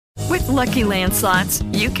Lucky Land Slots,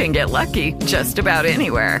 you can get lucky just about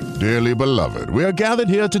anywhere. Dearly beloved, we are gathered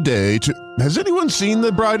here today to... Has anyone seen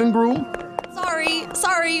the bride and groom?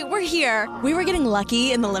 Sorry, we're here. We were getting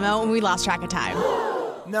lucky in the limo and we lost track of time.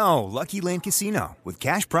 No, Lucky Land Casino, with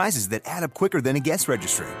cash prizes that add up quicker than a guest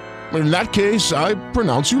registry. In that case, I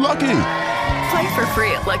pronounce you lucky. Play for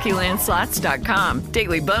free at LuckyLandSlots.com.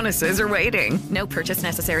 Daily bonuses are waiting. No purchase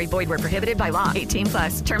necessary. Void where prohibited by law.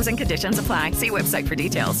 18+. Terms and conditions apply. See website for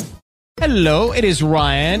details. Hello, it is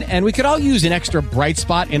Ryan, and we could all use an extra bright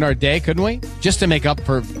spot in our day, couldn't we? Just to make up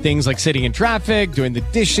for things like sitting in traffic, doing the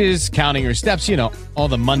dishes, counting your steps, you know, all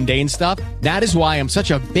the mundane stuff. That is why I'm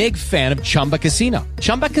such a big fan of Chumba Casino.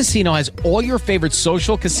 Chumba Casino has all your favorite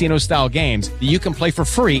social casino-style games that you can play for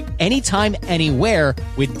free anytime, anywhere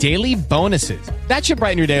with daily bonuses. That should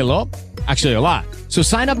brighten your day a little. Actually, a lot. So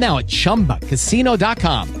sign up now at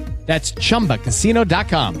ChumbaCasino.com. That's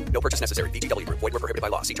ChumbaCasino.com. No purchase necessary. VGW. Void where prohibited by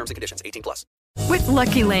law. See terms and conditions. 18+. With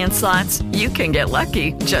Lucky Land Slots, you can get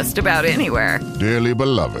lucky just about anywhere. Dearly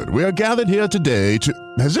beloved, we are gathered here today to...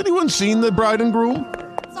 Has anyone seen the bride and groom?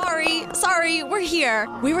 Sorry, we're here.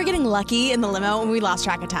 We were getting lucky in the limo and we lost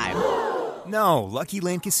track of time. No, Lucky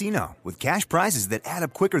Land Casino, with cash prizes that add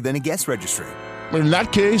up quicker than a guest registry. In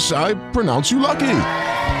that case, I pronounce you lucky.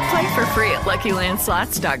 Play for free at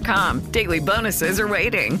LuckyLandSlots.com. Daily bonuses are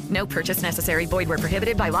waiting. No purchase necessary. Void where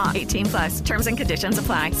prohibited by law. 18+. Terms and conditions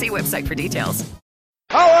apply. See website for details.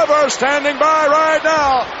 However, standing by right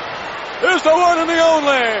now is the one and the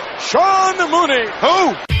only Sean Mooney.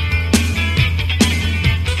 Who?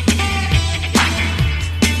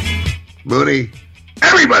 Mooney,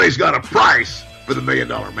 everybody's got a price for the $1 Million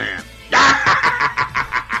Man.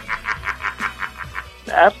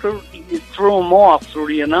 After you threw him off through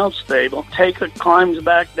the announce table, Taker climbs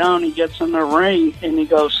back down, he gets in the ring, and he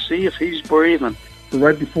goes, see if he's breathing.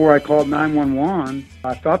 Right before I called 911,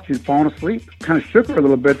 I thought she'd fallen asleep. Kind of shook her a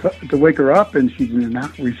little bit to wake her up, and she did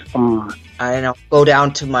not respond. I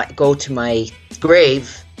go to my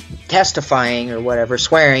grave, testifying or whatever,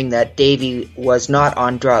 swearing that Davey was not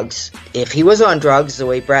on drugs. If he was on drugs, the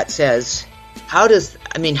way Brett says,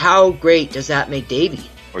 how great does that make Davey?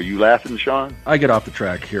 Are you laughing, Sean? I get off the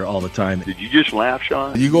track here all the time. Did you just laugh,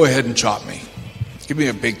 Sean? You go ahead and chop me. Give me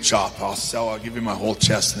a big chop. I'll give you my whole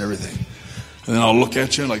chest and everything. And then I'll look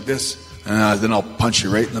at you like this, and then I'll punch you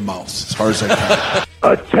right in the mouth as hard as I can.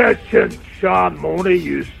 Attention, Sean Mooney,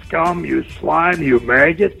 you scum, you slime, you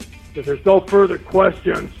maggot. If there's no further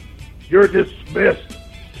questions, you're dismissed.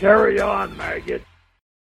 Carry on, maggot.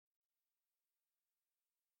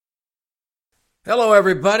 Hello,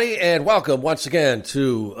 everybody, and welcome once again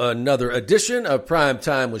to another edition of Prime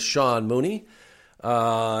Time with Sean Mooney.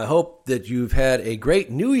 I hope that you've had a great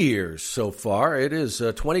New Year's so far. It is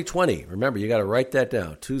 2020. Remember, you got to write that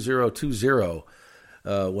down, 2020,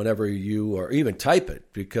 whenever you, or even type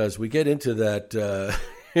it, because we get into that,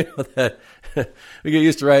 that we get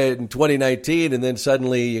used to write it in 2019, and then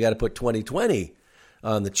suddenly you got to put 2020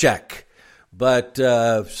 on the check. But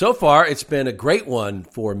so far, it's been a great one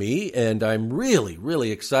for me, and I'm really,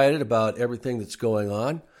 really excited about everything that's going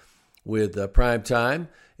on with Prime Time.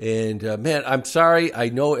 And, man, I'm sorry. I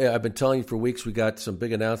know I've been telling you for weeks we got some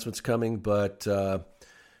big announcements coming, but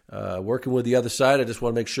working with the other side, I just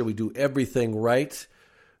want to make sure we do everything right,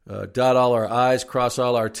 dot all our I's, cross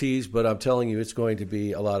all our T's. But I'm telling you, it's going to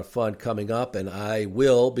be a lot of fun coming up, and I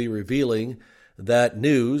will be revealing that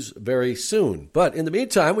news very soon. But in the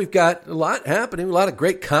meantime, we've got a lot happening, a lot of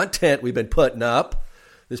great content we've been putting up.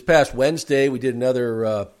 This past Wednesday, we did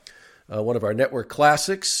another one of our network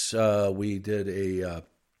classics. We did a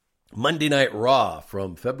Monday Night Raw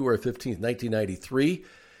from February 15th, 1993.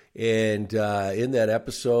 And in that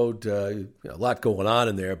episode, a lot going on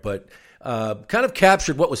in there, but kind of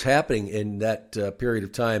captured what was happening in that period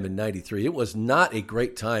of time in 93. It was not a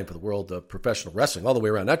great time for the world of professional wrestling all the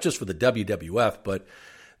way around, not just for the WWF, but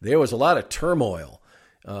there was a lot of turmoil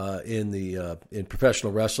in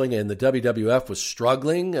professional wrestling, and the WWF was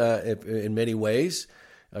struggling in many ways,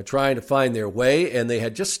 trying to find their way, and they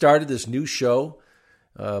had just started this new show,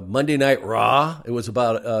 Monday Night Raw. It was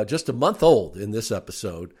about just a month old in this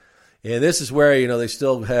episode, and this is where, they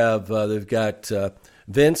still have, they've got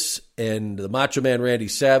Vince and the Macho Man Randy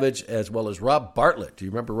Savage, as well as Rob Bartlett. Do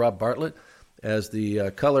you remember Rob Bartlett as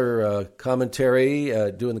the color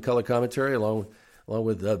commentary, doing the color commentary along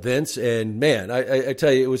with Vince? And man, I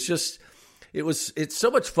tell you, it's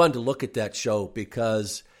so much fun to look at that show,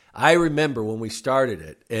 because I remember when we started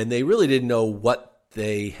it, and they really didn't know what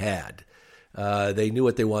they had. They knew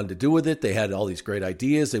what they wanted to do with it. They had all these great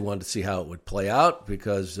ideas. They wanted to see how it would play out,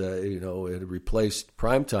 because it had replaced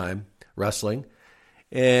primetime wrestling.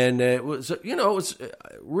 And it was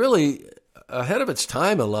really ahead of its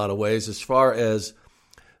time in a lot of ways as far as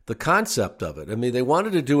the concept of it. I mean, they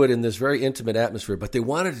wanted to do it in this very intimate atmosphere, but they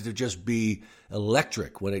wanted it to just be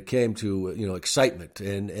electric when it came to, excitement.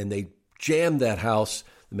 And they jammed that house,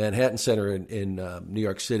 the Manhattan Center in New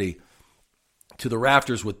York City, to the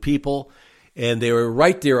rafters with people. And they were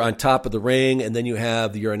right there on top of the ring. And then you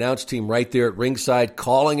have your announce team right there at ringside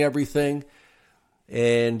calling everything.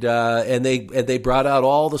 And they brought out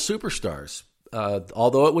all the superstars,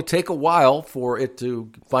 although it would take a while for it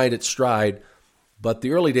to find its stride. But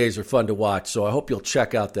the early days are fun to watch, so I hope you'll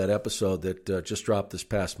check out that episode that just dropped this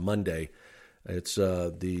past Monday. It's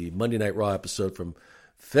the Monday Night Raw episode from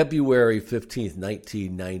February 15th,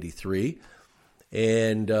 1993.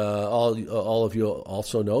 And all of you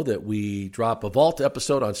also know that we drop a Vault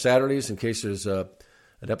episode on Saturdays in case there's an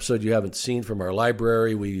episode you haven't seen from our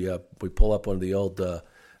library. We pull up one of the old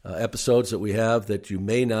episodes that we have that you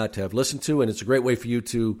may not have listened to, and it's a great way for you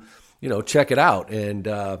to, check it out. And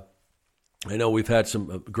I know we've had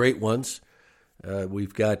some great ones.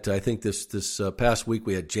 We've got, I think this past week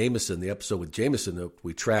we had Jameson, the episode with Jameson that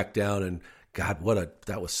we tracked down, and God,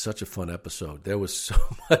 that was such a fun episode. There was so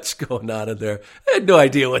much going on in there. I had no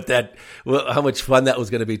idea how much fun that was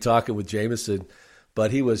going to be talking with Jameson,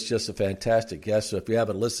 but he was just a fantastic guest. So if you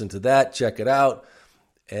haven't listened to that, check it out.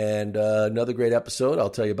 And another great episode I'll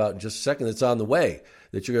tell you about in just a second that's on the way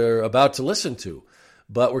that you're about to listen to.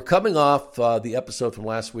 But we're coming off the episode from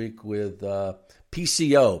last week with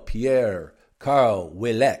PCO, Pierre Carl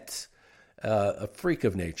Ouellet, a freak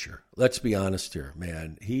of nature. Let's be honest here,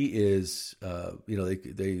 man. He is,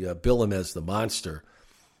 they bill him as the monster,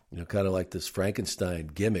 kind of like this Frankenstein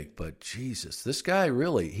gimmick. But Jesus, this guy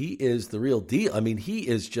really, he is the real deal. I mean, he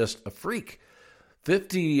is just a freak.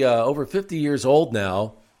 Over 50 years old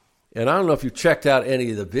now. And I don't know if you've checked out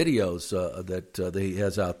any of the videos that he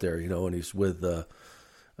has out there, when he's with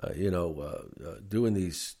doing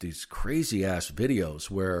these crazy ass videos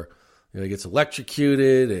where he gets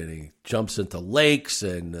electrocuted and he jumps into lakes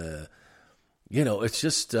and it's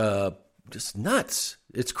just nuts.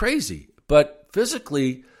 It's crazy. But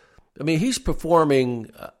physically, I mean, he's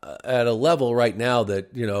performing at a level right now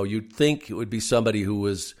that you'd think it would be somebody who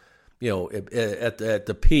was at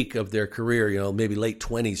the peak of their career, maybe late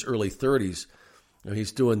 20s, early 30s.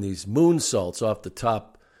 He's doing these moonsaults off the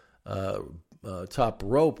top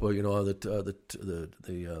rope,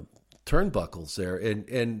 the turnbuckles there,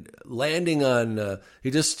 and landing on. He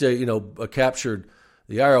just captured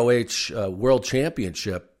the ROH World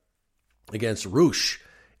Championship against Roosh,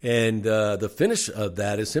 and the finish of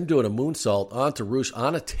that is him doing a moonsault onto Roosh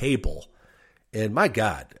on a table. And my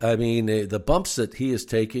God, I mean, the bumps that he is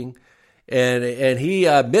taking, and he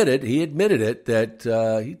admitted it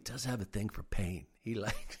that he does have a thing for pain. He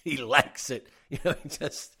likes it. He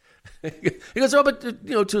just. He goes, but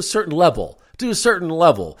to a certain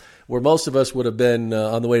level, where most of us would have been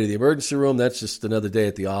on the way to the emergency room. That's just another day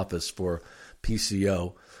at the office for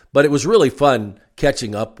PCO. But it was really fun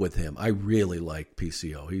catching up with him. I really like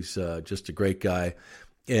PCO. He's just a great guy.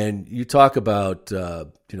 And you talk about,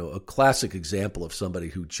 a classic example of somebody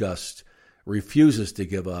who just refuses to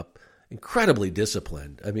give up, incredibly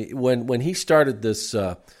disciplined. I mean, when he started this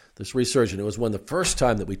resurgence, it was the first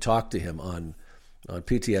time that we talked to him on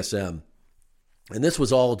PTSM, and this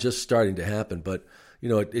was all just starting to happen. But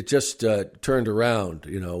it just turned around.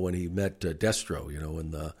 When he met Destro.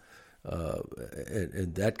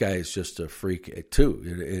 And that guy is just a freak too,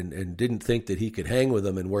 and didn't think that he could hang with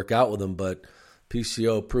him and work out with him. But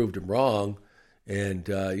PCO proved him wrong, and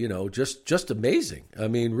just amazing. I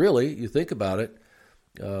mean, really, you think about it,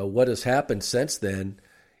 what has happened since then,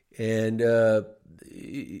 and.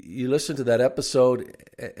 You listen to that episode,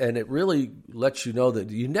 and it really lets you know that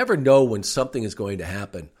you never know when something is going to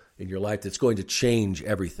happen in your life that's going to change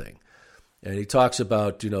everything. And he talks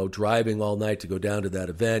about, driving all night to go down to that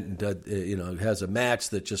event, and, has a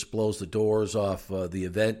match that just blows the doors off the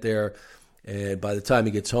event there. And by the time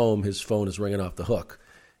he gets home, his phone is ringing off the hook.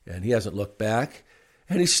 And he hasn't looked back.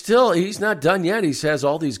 And he's not done yet. He has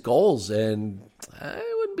all these goals, and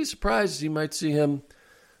I wouldn't be surprised you might see him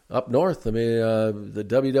up north. I mean, the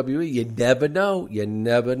WWE, you never know.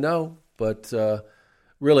 But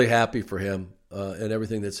really happy for him and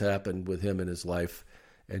everything that's happened with him in his life.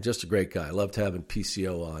 And just a great guy. I loved having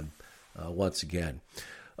PCO on once again.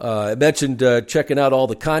 I mentioned checking out all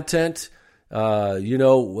the content.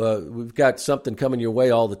 We've got something coming your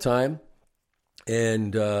way all the time.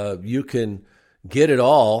 And you can get it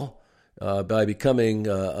all by becoming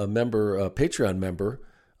a member, a Patreon member,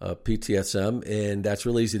 PTSM, and that's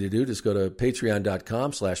real easy to do. Just go to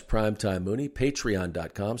patreon.com/primetimemooney,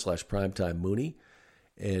 patreon.com/primetimemooney,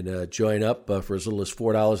 and join up for as little as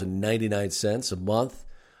 $4.99 a month.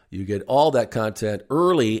 You get all that content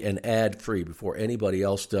early and ad-free before anybody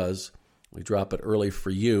else does. We drop it early for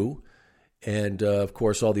you. And, of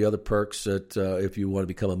course, all the other perks that if you want to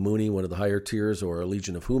become a Mooney, one of the higher tiers, or a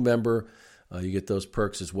Legion of Who member, you get those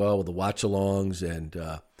perks as well with the watch-alongs. And,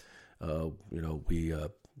 we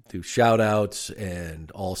do shout-outs.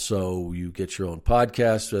 And also you get your own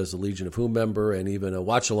podcast as a Legion of Who member and even a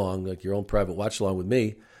watch-along, like your own private watch-along with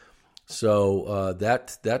me. So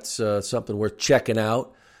that's something worth checking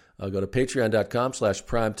out. Go to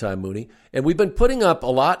patreon.com/primetimemooney. And we've been putting up a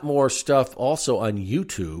lot more stuff also on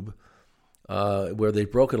YouTube, where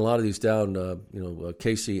they've broken a lot of these down.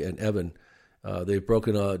 Casey and Evan, they've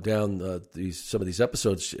broken down some of these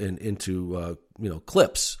episodes into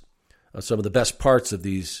clips, some of the best parts of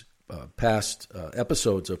these past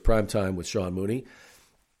episodes of Primetime with Sean Mooney.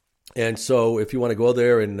 And so if you want to go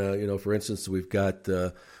there and, for instance, we've got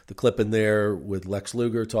the clip in there with Lex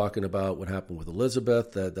Luger talking about what happened with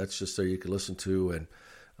Elizabeth. That's just so you can listen to, and,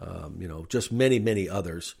 just many, many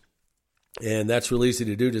others. And that's real easy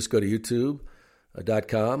to do. Just go to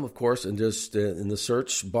youtube.com, of course, and just in the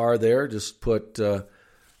search bar there, just put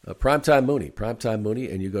Primetime Mooney,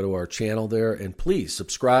 and you go to our channel there. And please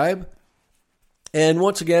subscribe. And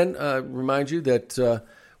once again, remind you that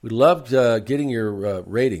we loved getting your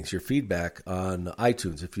ratings, your feedback on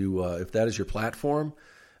iTunes. If that is your platform,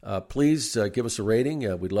 please give us a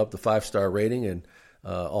rating. We'd love the 5-star rating and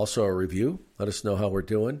also a review. Let us know how we're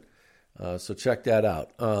doing. So check that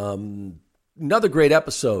out. Another great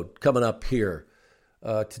episode coming up here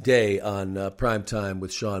today on Primetime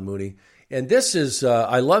with Sean Mooney. And this is,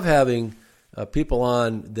 I love having people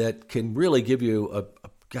on that can really give you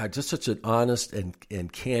just such an honest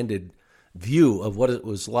and candid view of what it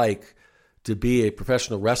was like to be a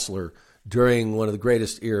professional wrestler during one of the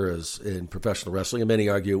greatest eras in professional wrestling, and many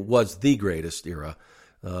argue was the greatest era,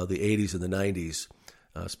 the 80s and the 90s,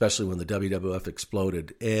 especially when the WWF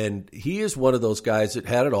exploded. And he is one of those guys that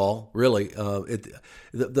had it all, really.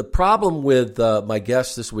 The problem with my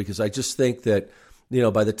guest this week is I just think that,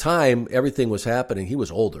 by the time everything was happening, he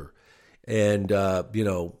was older. And,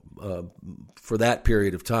 for that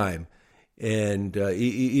period of time. And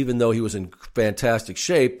even though he was in fantastic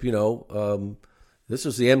shape, this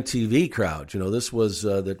was the MTV crowd. This was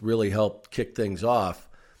that really helped kick things off.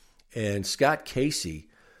 And Scott Casey,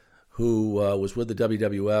 who was with the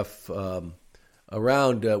WWF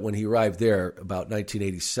around when he arrived there about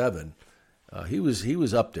 1987, he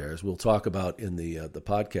was up there, as we'll talk about in the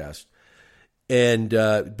podcast. And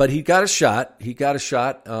but he got a shot.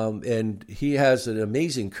 And he has an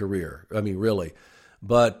amazing career. I mean, really.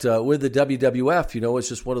 But with the WWF, it's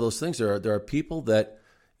just one of those things. There are people that,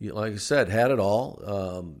 like I said, had it all.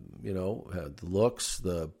 Had the looks,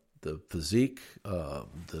 the physique,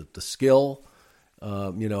 the skill.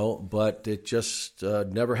 But it just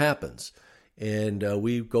never happens. And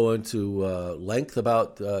we go into length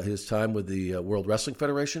about his time with the World Wrestling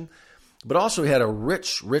Federation, but also he had a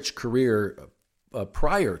rich career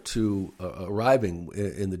prior to arriving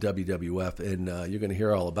in the WWF, and you're going to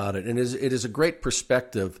hear all about it. And it is a great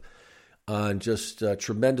perspective on just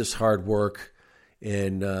tremendous hard work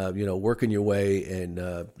and, working your way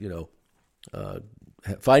and,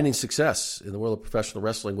 finding success in the world of professional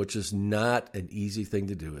wrestling, which is not an easy thing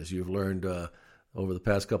to do, as you've learned over the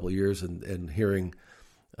past couple of years and hearing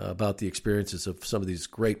about the experiences of some of these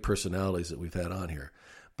great personalities that we've had on here.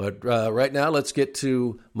 But right now, let's get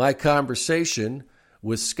to my conversation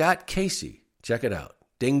with Scott Casey. Check it out.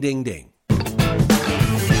 Ding, ding, ding.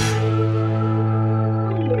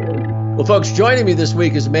 Well, folks, joining me this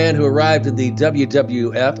week is a man who arrived in the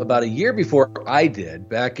WWF about a year before I did,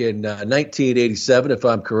 back in 1987, if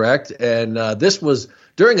I'm correct. And this was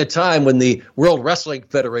during a time when the World Wrestling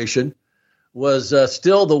Federation was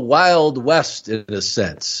still the Wild West, in a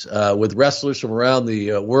sense, with wrestlers from around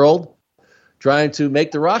the world trying to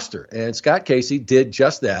make the roster. And Scott Casey did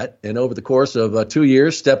just that. And over the course of 2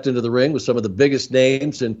 years, stepped into the ring with some of the biggest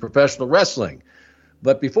names in professional wrestling.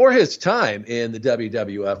 But before his time in the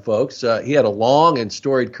WWF, folks, he had a long and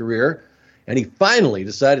storied career. And he finally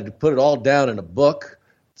decided to put it all down in a book.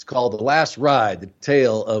 It's called The Last Ride, the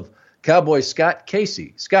tale of Cowboy Scott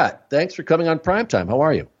Casey. Scott, thanks for coming on Primetime. How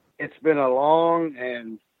are you? It's been a long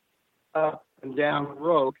and up and down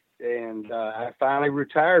road. And I finally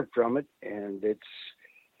retired from it, and it's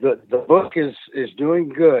the book is doing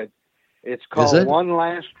good. It's called One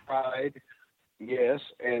Last Ride, yes,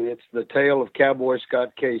 and it's the tale of Cowboy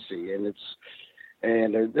Scott Casey, and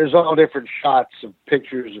there's all different shots of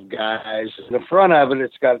pictures of guys. In the front of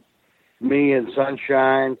it's got me in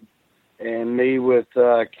Sunshine, and me with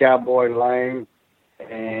Cowboy Lane,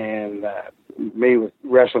 and me with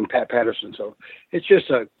wrestling Pat Patterson. So it's just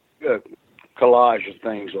a collage of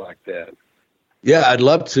things like that. Yeah, I'd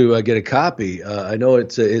love to get a copy. I know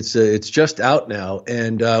it's just out now.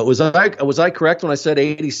 And was I correct when I said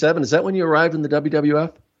 87? Is that when you arrived in the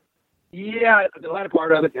WWF? Yeah, the latter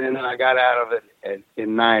part of it, and then I got out of it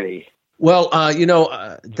in 90. Well,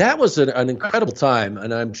 that was an incredible time,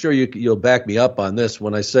 and I'm sure you'll back me up on this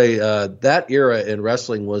when I say that era in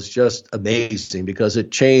wrestling was just amazing because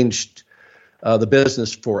it changed the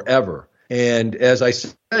business forever. And as I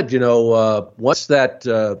said, once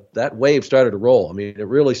that wave started to roll, I mean, it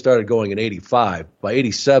really started going in 85. By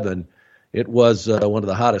 87, it was one of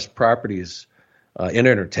the hottest properties in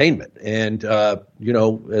entertainment. And,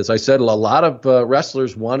 as I said, a lot of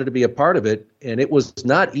wrestlers wanted to be a part of it, and it was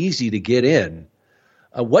not easy to get in.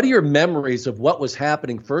 What are your memories of what was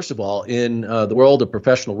happening, first of all, in the world of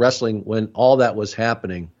professional wrestling when all that was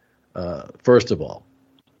happening, first of all?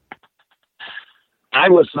 I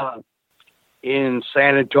was in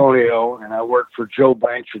San Antonio, and I worked for Joe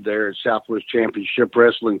Blanchard there at Southwest Championship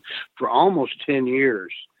Wrestling for almost 10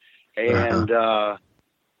 years. And I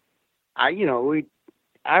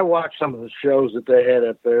watched some of the shows that they had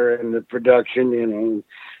up there and the production,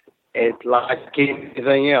 it's like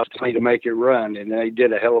anything else, to make it run, and they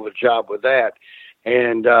did a hell of a job with that.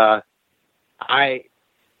 And I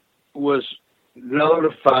was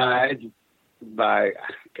notified by,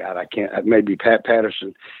 maybe Pat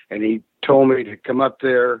Patterson, and he told me to come up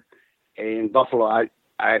there in Buffalo.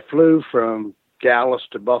 I flew from Dallas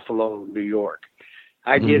to Buffalo, New York.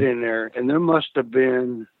 I get in there, and there must have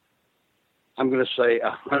been, I'm going to say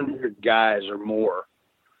 100 guys or more.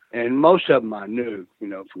 And most of them I knew,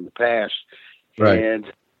 from the past. Right.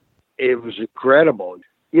 And it was incredible.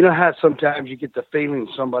 You know how sometimes you get the feeling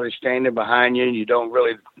somebody's standing behind you and you don't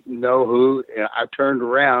really know who? And I turned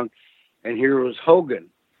around, and here was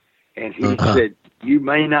Hogan. And he said, "You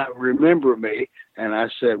may not remember me." And I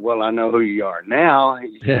said, "Well, I know who you are now."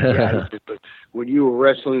 He said, "Yeah." He said, "But when you were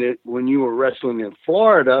wrestling in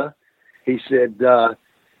Florida," he said,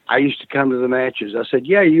 "I used to come to the matches." I said,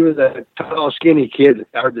 "Yeah, you were the tall, skinny kid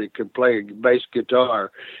that could play bass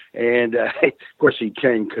guitar." And of course, he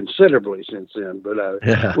changed considerably since then.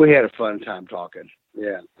 But we had a fun time talking.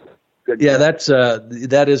 Yeah. Yeah,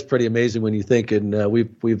 that is pretty amazing when you think. And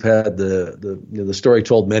we've had the story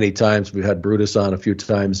told many times. We've had Brutus on a few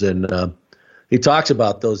times, and he talks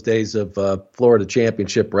about those days of Florida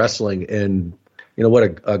Championship Wrestling, and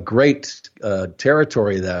what a great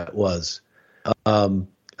territory that was.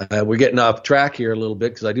 We're getting off track here a little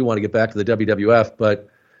bit because I do want to get back to the WWF, but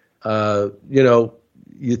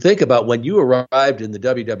you think about when you arrived in the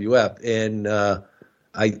WWF, and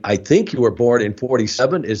I think you were born in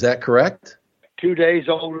 47. Is that correct? 2 days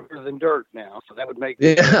older than dirt now, so that would make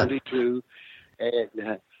me 72.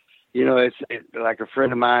 And it's like a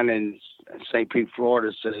friend of mine in St. Pete,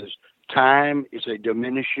 Florida says, "Time is a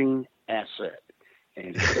diminishing asset,"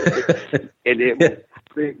 and it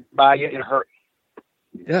will buy you in a hurry.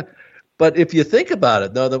 Yeah, but if you think about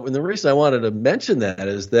it, though, the reason I wanted to mention that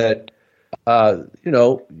is that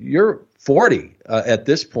you're 40 at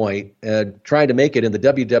this point and trying to make it in the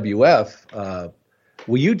WWF.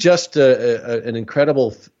 Were you just an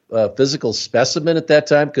incredible physical specimen at that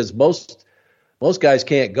time? Because most guys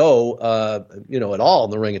can't go, at all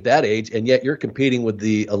in the ring at that age, and yet you're competing with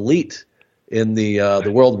the elite in the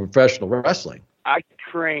world of professional wrestling. I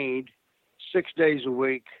trained 6 days a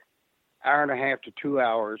week, hour and a half to 2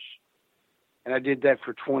 hours, and I did that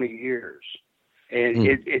for 20 years. And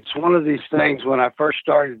it's one of these things. When I first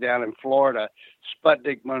started down in Florida,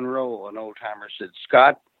 Sputnik Monroe, an old timer, said,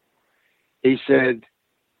 "Scott," he said,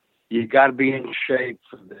 "you got to be in shape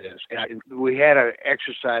for this." And we had an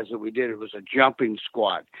exercise that we did. It was a jumping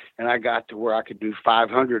squat, and I got to where I could do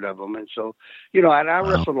 500 of them. And so, and I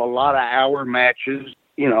wrestled a lot of hour matches.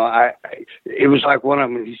 It was like one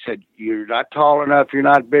of them. He said, "You're not tall enough. You're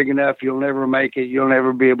not big enough. You'll never make it. You'll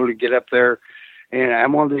never be able to get up there." And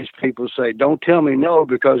I'm one of these people who say, "Don't tell me no,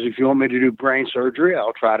 because if you want me to do brain surgery,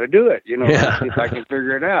 I'll try to do it, if I can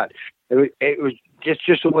figure it out." It was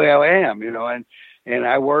just the way I am, and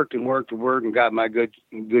I worked and got my good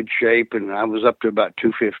shape, and I was up to about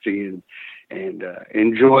 250 and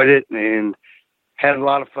enjoyed it and had a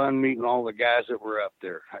lot of fun meeting all the guys that were up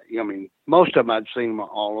there. I mean, most of them I'd seen them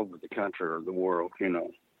all over the country or the world,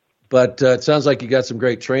 But it sounds like you got some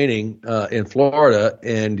great training in Florida,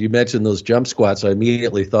 and you mentioned those jump squats. I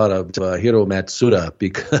immediately thought of Hiro Matsuda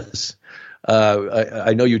because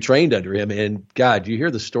I know you trained under him. And, God, you hear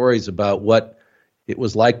the stories about what it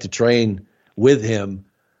was like to train with him.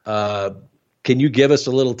 Can you give us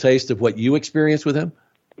a little taste of what you experienced with him?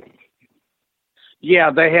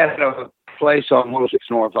 Yeah, they had a place on 106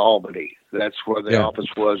 North Albany. That's where the office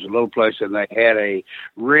was, a little place, and they had a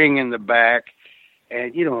ring in the back.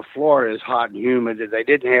 And, Florida is hot and humid. They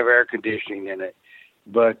didn't have air conditioning in it.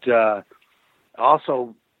 But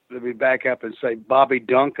also, let me back up and say, Bobby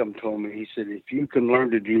Duncombe told me, he said, if you can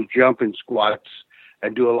learn to do jumping squats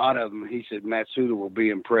and do a lot of them, he said, Matsuda will be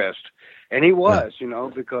impressed. And he was,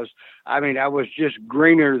 because, I was just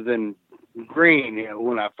greener than green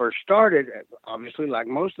when I first started, obviously, like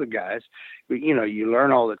most of the guys. But, you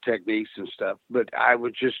learn all the techniques and stuff. But I'd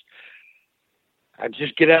just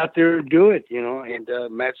get out there and do it, And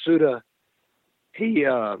Matsuda, he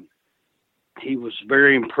was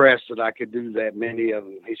very impressed that I could do that many of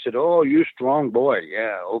them. He said, "Oh, you strong boy."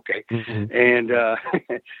 Yeah, okay. Mm-hmm. And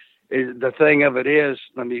the thing of it is,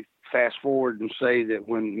 let me fast forward and say that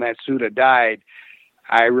when Matsuda died,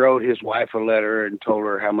 I wrote his wife a letter and told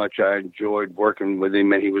her how much I enjoyed working with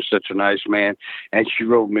him, and he was such a nice man. And she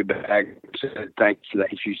wrote me back and said, "Thank you."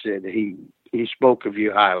 She said he spoke of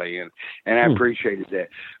you highly, and I appreciated that.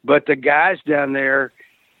 But the guys down there,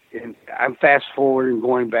 and I'm fast forwarding,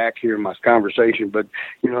 going back here in my conversation, but,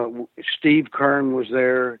 Steve Kern was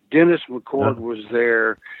there, Dennis McCord was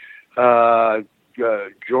there,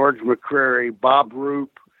 George McCrary, Bob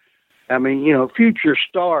Roop. Future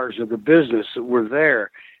stars of the business that were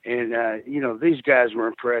there. And, these guys were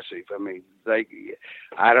impressive.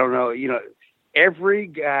 I don't know, every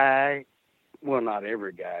guy, well, not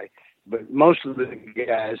every guy, but most of the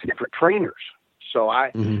guys were trainers. So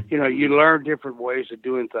you learn different ways of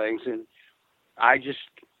doing things, and I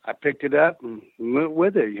picked it up and went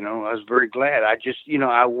with it. I was very glad. I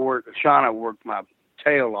worked my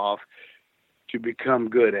tail off to become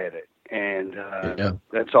good at it, and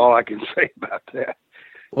that's all I can say about that.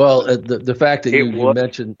 Well, the fact that you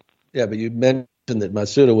mentioned, but you mentioned that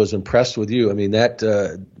Matsuda was impressed with you. That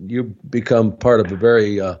you become part of a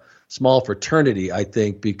very small fraternity, I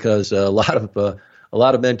think, because a lot of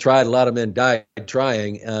men tried, a lot of men died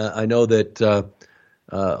trying. I know that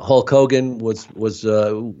Hulk Hogan was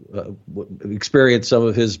experienced some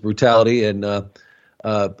of his brutality, and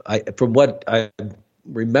from what I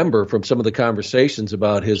remember from some of the conversations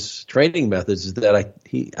about his training methods, is that I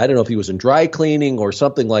don't know if he was in dry cleaning or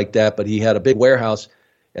something like that, but he had a big warehouse,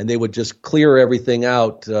 and they would just clear everything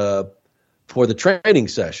out for the training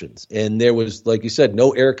sessions. And there was, like you said,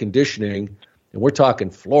 no air conditioning, and we're talking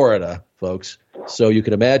Florida, folks. So you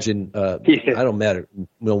can imagine, no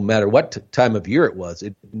matter what time of year it was,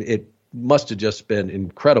 it must have just been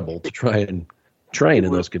incredible to try and train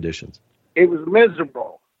in those conditions. It was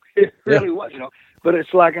miserable. It really was, But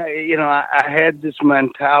it's like, I had this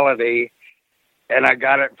mentality, and I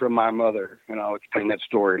got it from my mother, and I'll explain that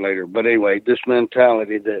story later. But anyway, this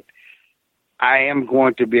mentality that I am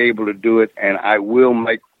going to be able to do it, and I will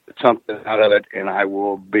make something out of it, and I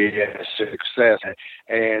will be a success.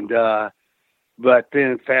 And but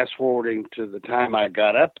then fast forwarding to the time I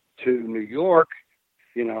got up to New York,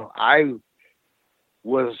 I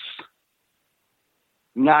was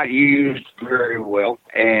not used very well,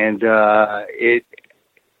 and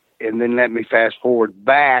then let me fast forward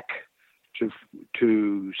back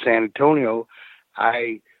to San Antonio.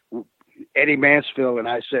 Eddie Mansfield and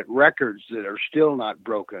I set records that are still not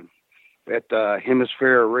broken at the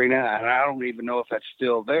Hemisphere Arena, and I don't even know if that's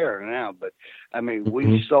still there now, but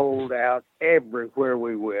we sold out everywhere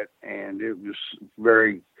we went, and it was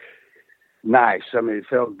very nice. It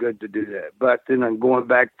felt good to do that. But then I'll go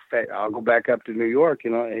back up to New York,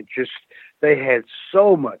 they had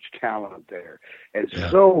so much talent there, and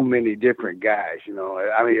so many different guys,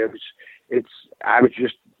 I was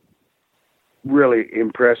just really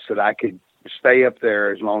impressed that I could stay up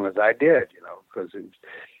there as long as I did, because it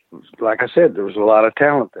was, like I said, there was a lot of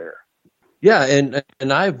talent there. Yeah, and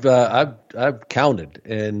I've counted,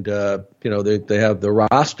 and they have the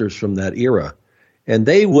rosters from that era, and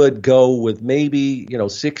they would go with maybe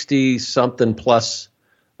 60 something plus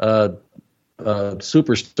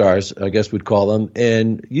superstars, I guess we'd call them.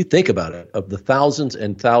 And you think about it, of the thousands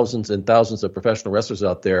and thousands and thousands of professional wrestlers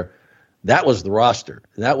out there, that was the roster.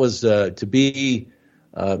 That was to be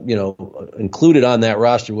included on that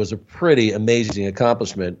roster was a pretty amazing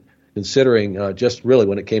accomplishment, considering just really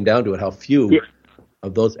when it came down to it, how few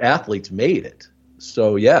of those athletes made it.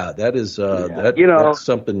 So that is that's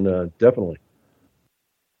something definitely.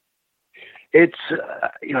 It's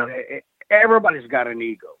everybody's got an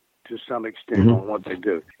ego to some extent on what they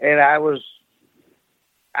do, and I was,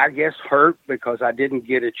 I guess, hurt because I didn't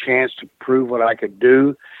get a chance to prove what I could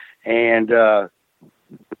do, and I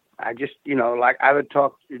just like I would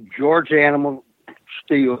talk. George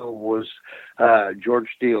Steele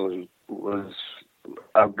was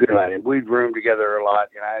good at it. We'd room together a lot,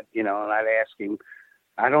 and I'd ask him,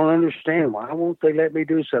 I don't understand. Why won't they let me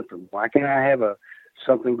do something? Why can't I have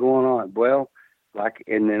something going on? Well,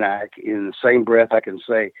 and then in the same breath, I can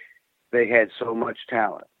say they had so much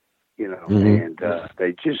talent, and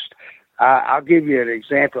they just, I'll give you an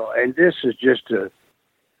example. And this is just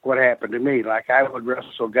what happened to me. Like, I would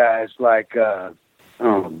wrestle guys like, oh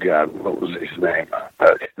God, what was his name?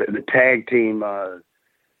 The tag team,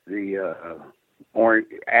 or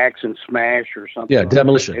Axe and Smash or something. Yeah,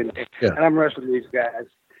 Demolition. And I'm wrestling these guys,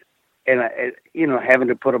 and having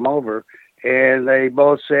to put them over. And they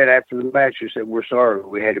both said after the match, they said, "We're sorry,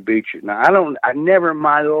 we had to beat you." Now, I never in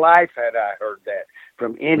my life had I heard that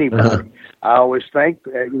from anybody. I always think,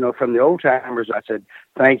 from the old timers, I said,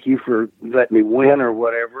 "Thank you for letting me win," or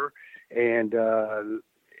whatever. And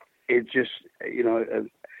it just,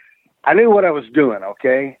 I knew what I was doing,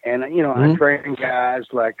 okay? And, I trained guys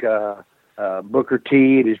like Booker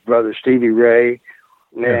T and his brother Stevie Ray,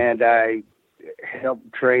 and I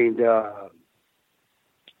helped train the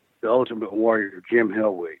Ultimate Warrior, Jim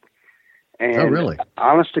Hellwig. And really?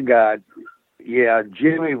 Honest to God, yeah,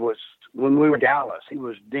 Jimmy was, when we were in Dallas, he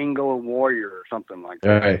was Dingo and Warrior or something like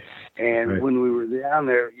that. Right. And when we were down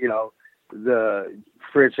there, the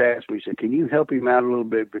Fritz asked me, he said, "Can you help him out a little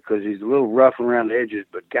bit, because he's a little rough around the edges,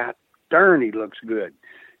 but God darn, he looks good."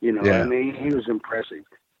 He was impressive.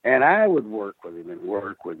 And I would work with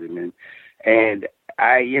him. And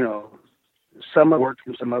I, some of it worked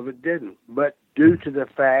and some of it didn't. But due to the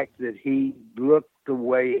fact that he looked the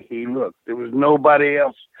way he looked, there was nobody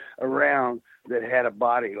else around that had a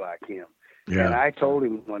body like him. Yeah. And I told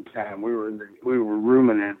him one time, we were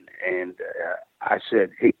rooming and I said,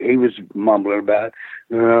 he was mumbling about,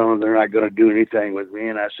 "No, they're not going to do anything with me."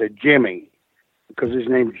 And I said, "Jimmy," because his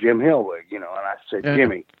name's Jim Hellwig, and I said,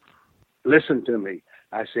 "Jimmy, listen to me."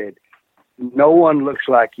 I said, "No one looks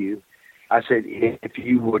like you." I said, "If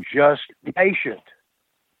you were just patient,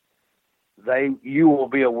 you will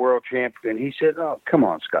be a world champion." He said, "Oh, come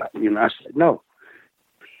on, Scott." I said, "No."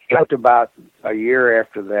 It was about a year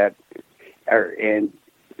after that, and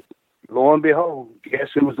lo and behold,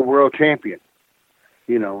 guess who was the world champion?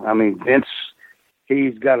 Vince,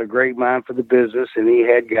 he's got a great mind for the business, and he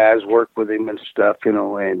had guys work with him and stuff, and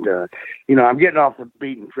I'm getting off the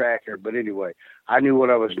beaten track here, but anyway, I knew what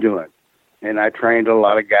I was doing, and I trained a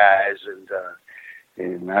lot of guys,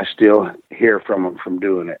 and I still hear from them from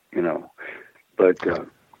doing it, but that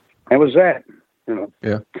was that,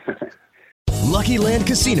 Yeah. Lucky Land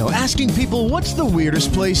Casino, asking people, what's the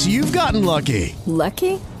weirdest place you've gotten lucky?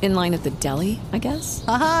 Lucky? In line at the deli, I guess?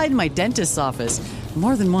 Aha, in my dentist's office.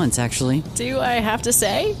 More than once, actually. Do I have to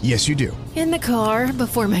say? Yes, you do. In the car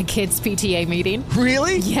before my kids' PTA meeting.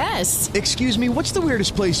 Really? Yes. Excuse me, what's the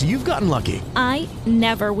weirdest place you've gotten lucky? I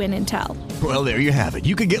never win and tell. Well, there you have it.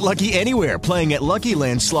 You can get lucky anywhere, playing at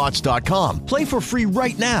LuckyLandSlots.com. Play for free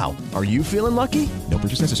right now. Are you feeling lucky? No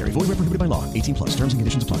purchase necessary. Void where prohibited by law. 18+. Terms and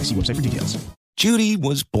conditions apply. See website for details. Judy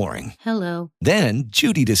was boring. Hello. Then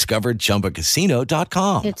Judy discovered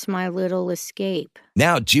ChumbaCasino.com. It's my little escape.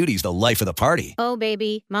 Now Judy's the life of the party. Oh,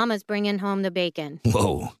 baby, mama's bringing home the bacon.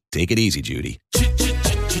 Whoa, take it easy, Judy.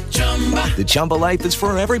 The Chumba life is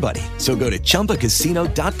for everybody. So go to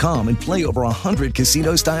ChumbaCasino.com and play over 100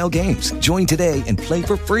 casino-style games. Join today and play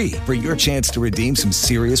for free for your chance to redeem some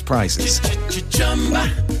serious prizes.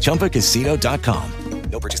 ChumbaCasino.com.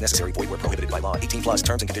 No purchase necessary. Void where prohibited by law. 18+.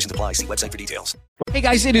 Terms and conditions apply. See website for details. Hey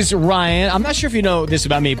guys, it is Ryan. I'm not sure if you know this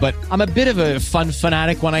about me, but I'm a bit of a fun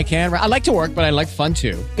fanatic when I can. I like to work, but I like fun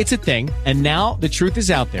too. It's a thing. And now the truth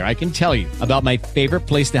is out there. I can tell you about my favorite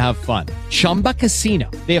place to have fun. Chumba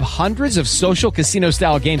Casino. They have hundreds of social casino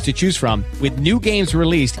style games to choose from with new games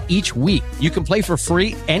released each week. You can play for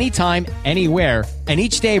free anytime, anywhere. And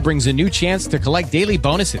each day brings a new chance to collect daily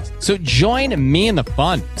bonuses. So join me in the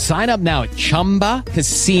fun. Sign up now at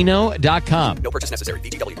ChumbaCasino.com. No purchase necessary.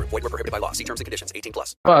 VGW. Void where prohibited by law. See terms and conditions.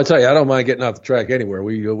 18+. Well, I'll tell you, I don't mind getting off the track anywhere.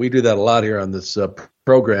 We do that a lot here on this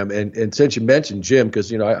program. And since you mentioned Jim,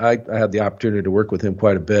 because I had the opportunity to work with him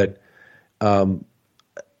quite a bit.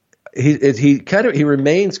 He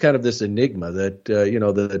remains kind of this enigma that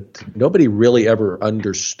that nobody really ever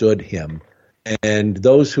understood him, and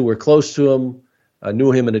those who were close to him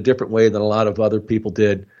knew him in a different way than a lot of other people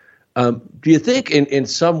did. Do you think in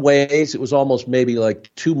some ways it was almost maybe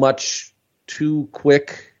like too much, too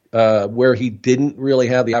quick, where he didn't really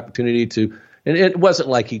have the opportunity to, and it wasn't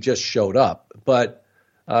like he just showed up, but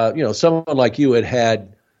someone like you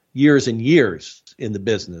had years and years in the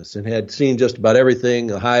business and had seen just about everything,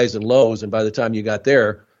 the highs and lows, and by the time you got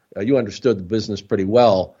there, you understood the business pretty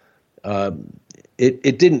well.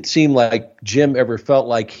 It didn't seem like Jim ever felt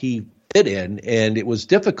like he fit in, and it was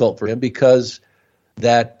difficult for him because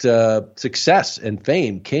that success and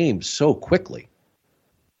fame came so quickly.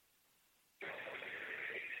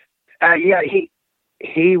 Yeah,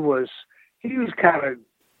 he was kind of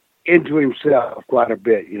into himself quite a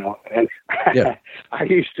bit, and Yeah. I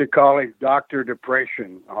used to call him Dr.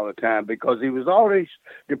 Depression all the time because he was always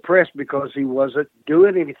depressed because he wasn't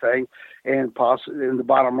doing anything, and possibly in the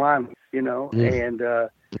bottom line, and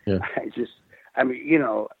Yeah.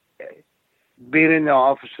 being in the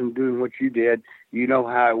office and doing what you did, you know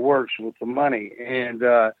how it works with the money. And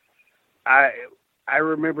I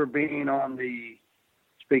remember being on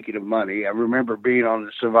speaking of money, I remember being on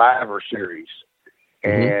the Survivor Series.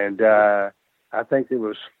 And I think there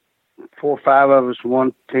was 4 or 5 of us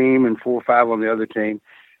one team and 4 or 5 on the other team.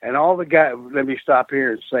 And all the guys, let me stop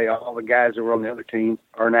here and say all the guys that were on the other team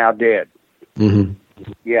are now dead. Mm-hmm.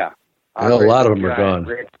 Yeah. Well, a lot of them are gone.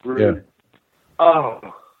 Yeah.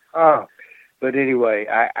 Oh. But anyway,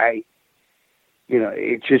 I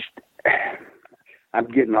it just, I'm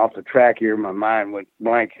getting off the track here. My mind went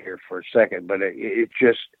blank here for a second, but it's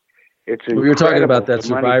We were talking about that the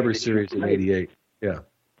money Survivor that Series in you made. '88. Yeah.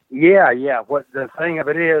 Yeah. What the thing of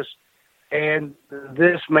it is, and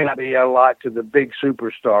this may not be a lot to the big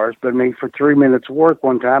superstars, but I mean, for 3 minutes of work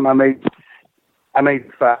one time, I made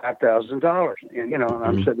 $5,000, and and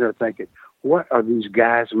I'm sitting there thinking, what are these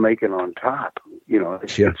guys making on top?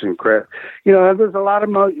 It's incredible. There's a lot of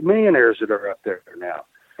millionaires that are up there now,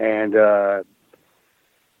 and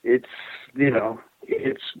it's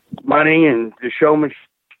it's money and the showmanship,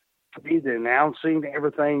 the announcing,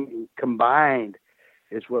 everything combined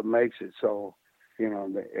is what makes it so.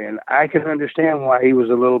 And I can understand why he was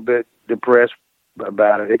a little bit depressed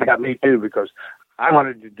about it. It got me too, because I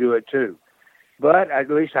wanted to do it too. But at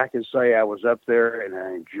least I can say I was up there and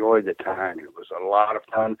I enjoyed the time. It was a lot of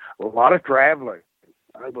fun, a lot of traveling.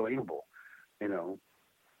 Unbelievable,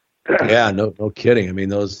 Yeah, no kidding. I mean,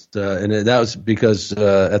 those, and that was because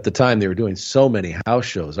at the time they were doing so many house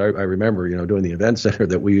shows. I remember, doing the event center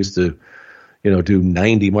that we used to, do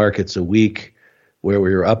 90 markets a week where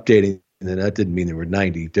we were updating. And that didn't mean there were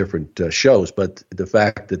 90 different shows, but the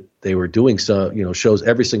fact that they were doing some, shows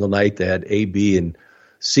every single night. They had A, B, and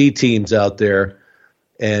C teams out there,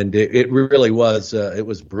 and it really was it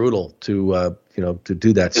was brutal to to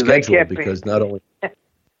do that schedule because not only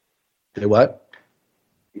they what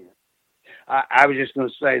I was just going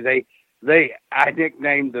to say I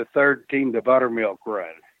nicknamed the third team the Buttermilk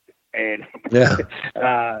Run, and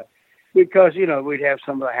because we'd have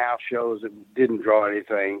some of the house shows that didn't draw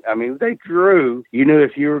anything. I mean, they drew. You knew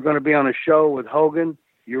if you were going to be on a show with Hogan,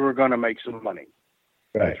 you were going to make some money.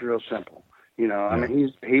 Right. It's real simple. I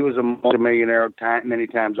mean, he was a multimillionaire many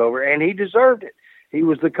times over, and he deserved it. He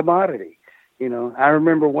was the commodity. I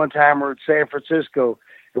remember one time we're in San Francisco,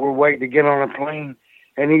 and we're waiting to get on a plane,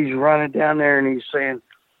 and he's running down there, and he's saying,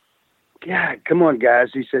 "God, come on,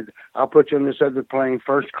 guys." He said, "I'll put you on this other plane,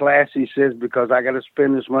 first class," he says, "because I got to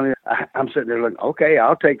spend this money." I'm sitting there looking, okay,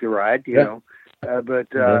 I'll take the ride, you know.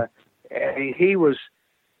 And he was,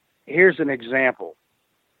 here's an example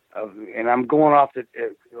of, and I'm going off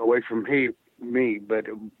away from me, but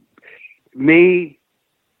me,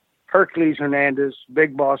 Hercules Hernandez,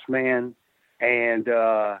 Big Boss Man, and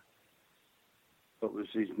what was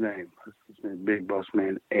his name? Big Boss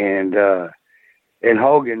Man, and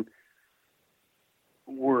Hogan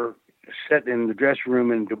were sitting in the dressing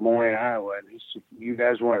room in Des Moines, Iowa, and he said, "You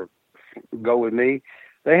guys want to go with me?"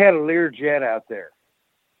 They had a Learjet out there.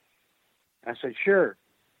 I said, "Sure."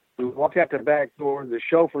 We walked out the back door. The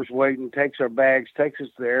chauffeur's waiting, takes our bags, takes us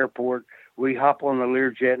to the airport. We hop on the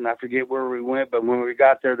Learjet, and I forget where we went, but when we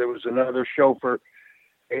got there was another chauffeur.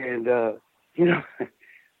 And,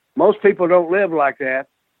 most people don't live like that,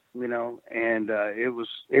 and it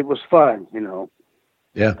was fun,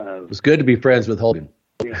 Yeah, it was good to be friends with Hogan.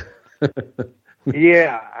 Yeah.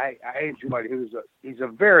 Yeah, I enjoyed it. He's a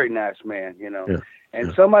very nice man,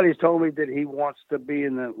 And somebody's told me that he wants to be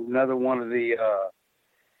in another one of the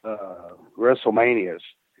WrestleManias,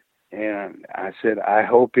 and I said I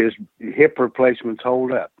hope his hip replacements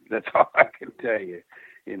hold up. That's all I can tell you,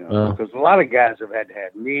 because a lot of guys have had to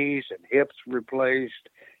have knees and hips replaced,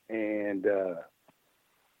 and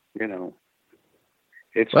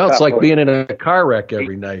it's like being in a car wreck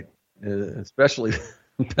every night, especially.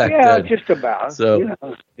 Back then. Just about. So,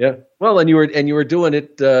 yeah. Well, and you were doing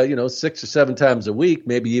it, 6 or 7 times a week,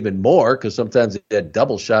 maybe even more, because sometimes you had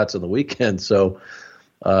double shots on the weekend. So,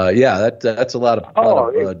 that's a lot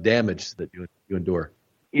of damage that you endure.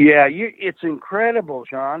 Yeah, it's incredible,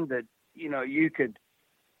 Sean, that you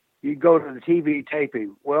go to the TV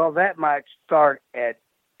taping. Well, that might start at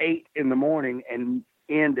 8 in the morning, and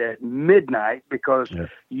end at midnight because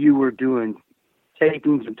you were doing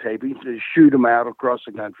tapings to shoot them out across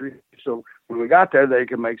the country. So when we got there, they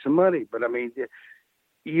could make some money. But I mean,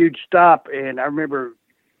 you'd stop, and I remember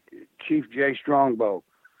Chief Jay Strongbow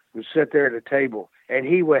would sit there at a table, and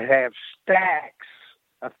he would have stacks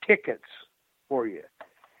of tickets for you.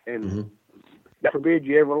 And God forbid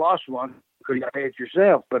you ever lost one, because you got to pay it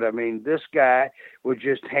yourself. But I mean, this guy was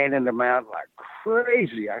just handing them out like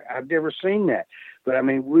crazy. I've never seen that. But I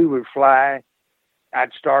mean, we would fly.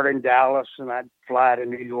 I'd start in Dallas, and I'd fly to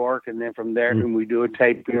New York, and then from there, we'd do a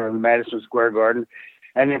tape here in Madison Square Garden,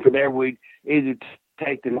 and then from there, we'd either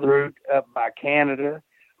take the route up by Canada,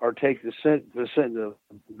 or take the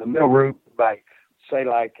middle route by, say,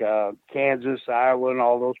 like Kansas, Iowa, and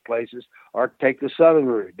all those places, or take the southern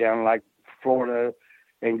route down like Florida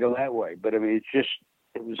and go that way. But I mean, it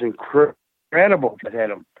was incredible that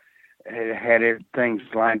had things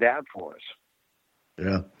lined out for us.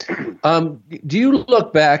 Yeah. Do you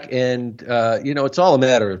look back and, it's all a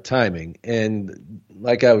matter of timing. And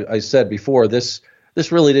like I said before, this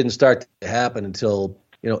really didn't start to happen until,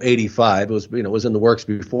 85. It was in the works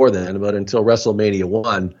before then, but until WrestleMania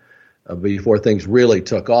 1, before things really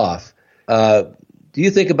took off. Do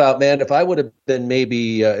you think about, man, if I would have been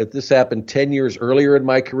maybe, if this happened 10 years earlier in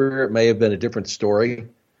my career, it may have been a different story?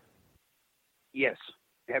 Yes,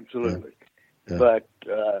 absolutely. Yeah. But,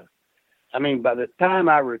 I mean, by the time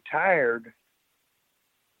I retired,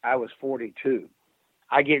 I was 42.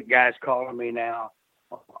 I get guys calling me now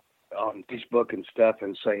on Facebook and stuff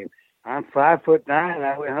and saying, I'm 5'9",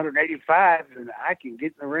 I weigh 185, and I can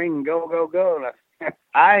get in the ring and go.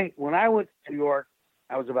 And when I went to New York,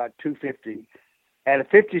 I was about 250, had a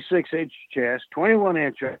 56-inch chest,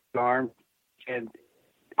 21-inch arm, and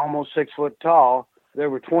almost 6 foot tall. There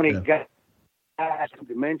were 20 guys with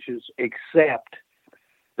dimensions, except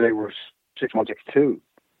they were 6'1", 6'2".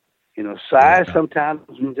 Size sometimes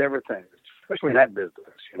means everything, especially in that business.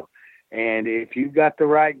 And if you got the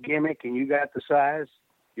right gimmick and you got the size,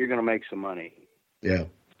 you're going to make some money. Yeah,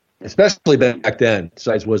 especially back then.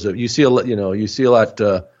 Size was you see a lot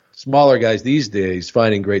smaller guys these days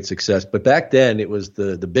finding great success, but back then it was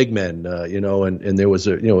the big men, and there was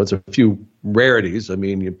it's a few rarities. I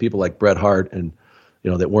mean, people like Bret Hart and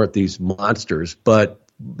that weren't these monsters, but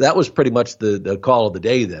that was pretty much the call of the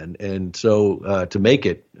day then. And so to make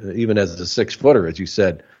it, even as a 6-footer, as you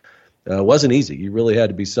said, wasn't easy. You really had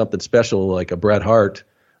to be something special like a Bret Hart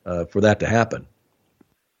for that to happen.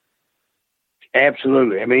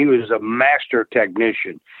 Absolutely. I mean, he was a master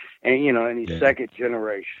technician, and he's second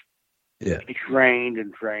generation. Yeah. He trained,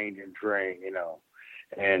 and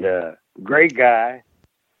great guy,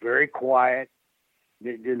 very quiet.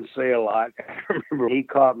 Didn't say a lot. I remember he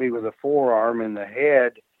caught me with a forearm in the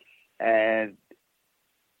head, and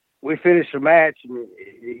we finished the match. And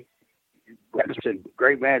I said,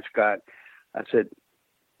 "Great match, Scott." I said,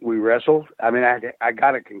 "We wrestled." I mean, I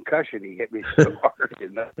got a concussion. He hit me so hard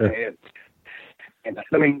in the head. And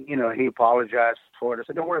I mean, he apologized for it. I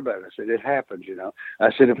said, "Don't worry about it." I said, "It happens,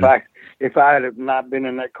 I said, if I had not been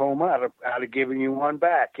in that coma, I'd have given you one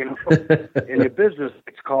back. In the business,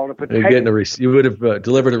 it's called a potato. You would have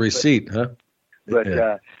delivered a receipt, huh?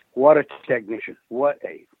 But what a technician! What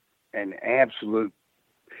an absolute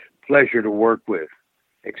pleasure to work with.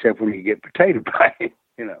 Except when you get potato pie,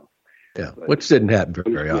 Yeah, but, which didn't happen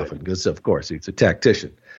very often because, of course, he's a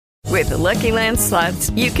tactician. With the Lucky Land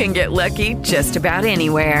Slots, you can get lucky just about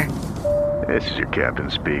anywhere. This is your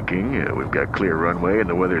captain speaking. We've got clear runway and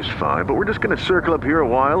the weather's fine, but we're just going to circle up here a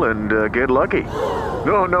while and get lucky.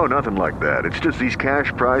 No, nothing like that. It's just these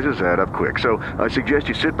cash prizes add up quick. So I suggest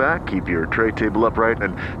you sit back, keep your tray table upright,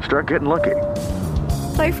 and start getting lucky.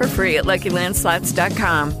 Play for free at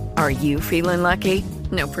LuckyLandSlots.com. Are you feeling lucky?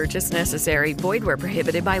 No purchase necessary. Void where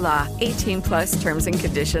prohibited by law. 18+ terms and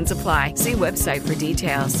conditions apply. See website for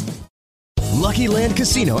details. Lucky Land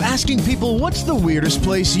Casino, asking people, what's the weirdest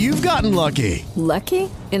place you've gotten lucky? Lucky?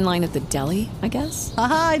 In line at the deli, I guess?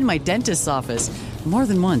 Aha, in my dentist's office. More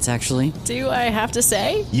than once, actually. Do I have to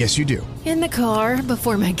say? Yes, you do. In the car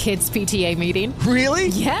before my kids' PTA meeting. Really?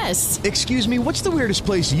 Yes. Excuse me, what's the weirdest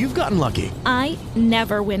place you've gotten lucky? I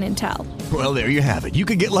never win and tell. Well, there you have it. You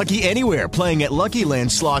can get lucky anywhere, playing at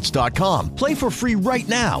LuckyLandSlots.com. Play for free right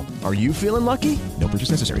now. Are you feeling lucky? No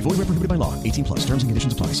purchase necessary. Void where prohibited by law. 18+. Terms and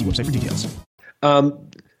conditions apply. See website for details.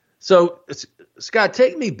 So, Scott,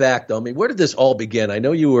 take me back, though. I mean, where did this all begin? I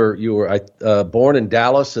know you were born in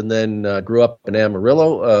Dallas and then grew up in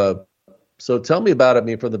Amarillo. So tell me about it. I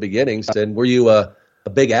mean, from the beginnings. And were you a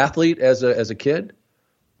big athlete as a kid?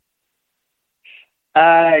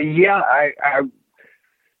 Yeah, I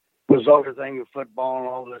was everything with football and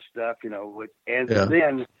all this stuff, and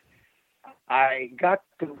then I got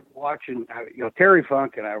to watching, Terry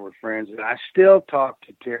Funk and I were friends, and I still talk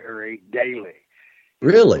to Terry daily.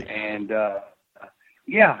 Really? And,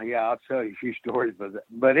 yeah, I'll tell you a few stories.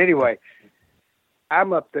 But anyway,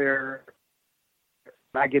 I'm up there,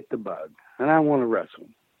 and I get the bug, and I want to wrestle.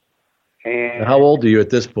 And how old are you at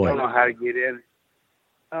this I point? don't know how to get in.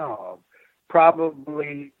 Oh,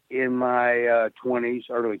 probably in my 20s,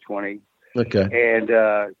 early 20s. Okay. And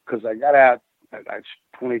because I got out, I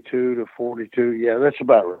 22 to 42. Yeah, that's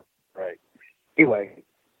about right. Anyway,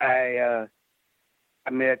 I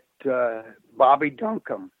met Bobby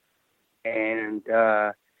Duncombe, and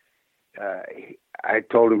I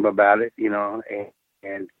told him about it,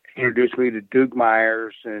 and he introduced me to Duke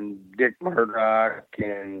Myers and Dick Murdoch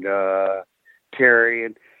and Terry,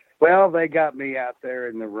 and they got me out there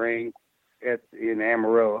in the ring in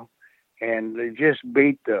Amarillo, and they just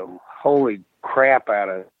beat the holy crap out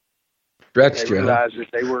of. They realized that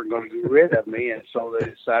they weren't going to get rid of me, and so they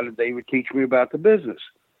decided they would teach me about the business.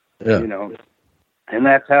 Yeah. And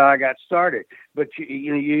that's how I got started. But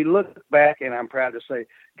you look back, and I'm proud to say,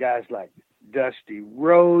 guys like Dusty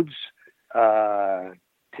Rhodes, Ted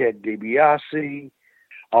DiBiase,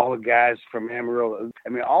 all the guys from Amarillo. I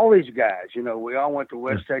mean, all these guys. We all went to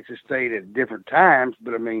West Texas State at different times,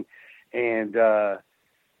 but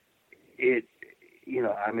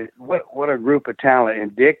what a group of talent.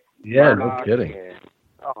 And Dick. Yeah, Murdoch, no kidding.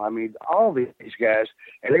 And, all these guys,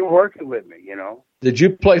 and they were working with me, Did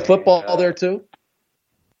you play football there too?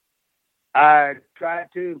 I tried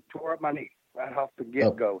to, tore up my knee right off the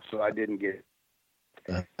get-go, so I didn't get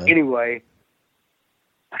it. Anyway,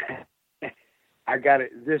 I got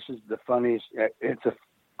it. This is the funniest. It's a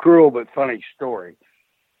cruel but funny story.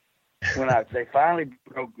 When they finally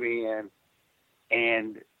broke me in,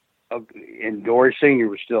 and Dory Sr.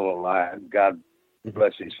 was still alive. God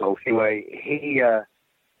bless him. So anyway, he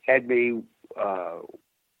had me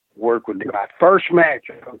work with my first match,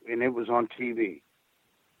 and it was on TV.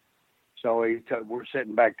 So we're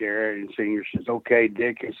sitting back there, and Senior says, "Okay,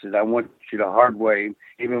 Dick," he said, "I want you to hard wave,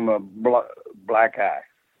 give him a black eye."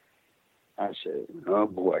 I said, "Oh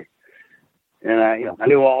boy," and I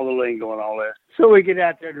knew all the lingo and all that. So we get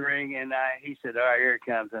out there in the ring, and he said, "All right, here it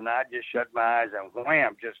comes," and I just shut my eyes and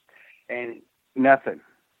wham, and nothing.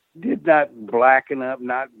 Did not blacken up,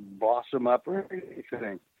 not blossom up or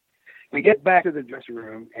anything. We get back to the dressing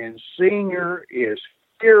room, and Senior is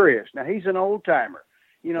furious. Now, he's an old-timer.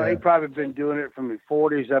 He'd probably been doing it from the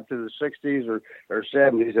 40s up to the 60s or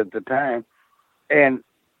 70s at the time. And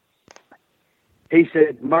he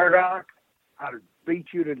said, "Murdoch, I'd beat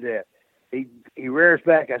you to death." He rears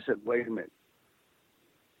back. I said, "Wait a minute.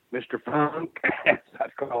 Mr. Funk,"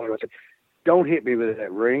 I'd call him. I said, "Don't hit me with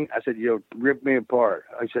that ring." I said, "You'll rip me apart."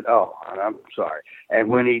 I said, "Oh, I'm sorry." And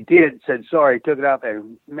when he said sorry, he took it out there.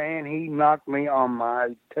 Man, he knocked me on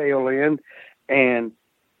my tail end. And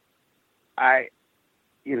I,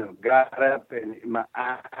 got up, and my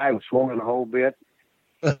eye was swollen a whole bit.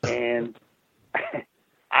 And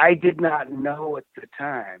I did not know at the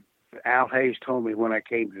time. Al Hayes told me when I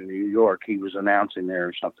came to New York, he was announcing there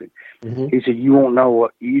or something. Mm-hmm. He said,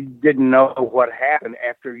 you didn't know what happened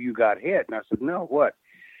after you got hit. And I said, "No, what?"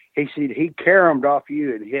 He said, "He caromed off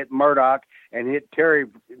you and hit Murdoch and hit Terry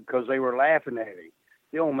because they were laughing at him."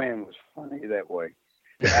 The old man was funny that way.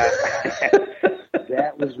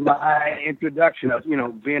 That was my introduction of,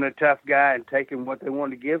 being a tough guy and taking what they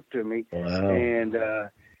wanted to give to me. Wow. And,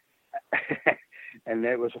 and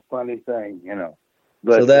that was a funny thing,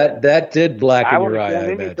 But, so that did blacken your eye,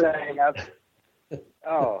 I imagine.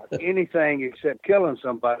 Anything except killing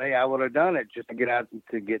somebody, I would have done it just to get out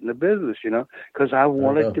to get in the business, because I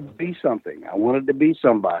wanted to be something. I wanted to be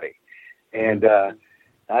somebody. And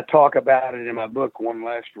I talk about it in my book, One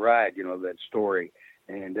Last Ride, that story.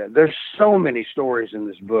 And there's so many stories in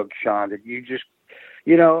this book, Sean, that you just,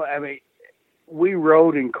 we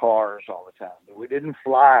rode in cars all the time. But we didn't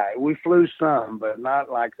fly. We flew some, but not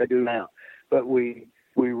like they do now. But we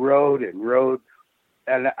rode and rode.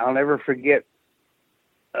 And I'll never forget,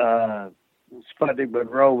 Sputnik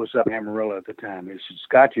Monroe was up in Amarillo at the time. He said,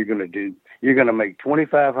 "Scott, you're going to make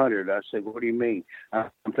 $2,500. I said, "What do you mean?"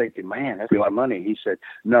 I'm thinking, man, that's a lot of money. He said,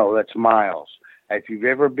 "No, that's miles. If you've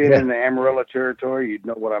ever been in the Amarillo territory, you'd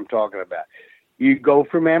know what I'm talking about. You go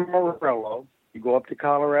from Amarillo, you go up to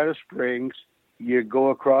Colorado Springs, you go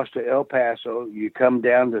across to El Paso, you come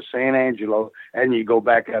down to San Angelo, and you go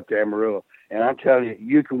back up to Amarillo. And I'm telling you,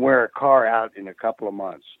 you can wear a car out in a couple of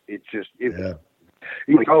months. It just, you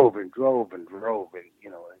drove and drove and drove,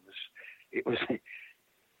 and it was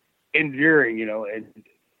enduring, and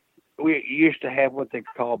we used to have what they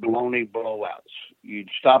call bologna blowouts. You'd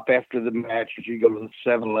stop after the match, you go to the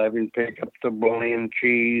 7-Eleven, pick up the bologna and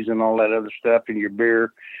cheese and all that other stuff in your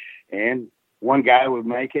beer, and one guy would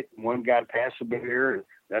make it, one guy would pass the beer.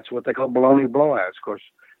 That's what they call bologna blowouts. Of course,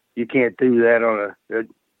 you can't do that on a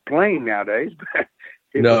plane nowadays, but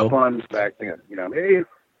it was fun back then.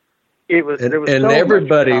 It was, there was and so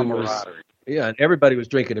everybody much was, camaraderie. and everybody was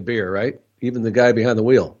drinking a beer, right? Even the guy behind the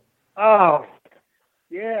wheel. Oh,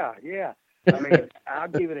 yeah. I mean, I'll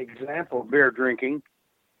give an example of beer drinking.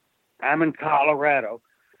 I'm in Colorado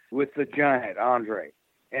with the giant, Andre.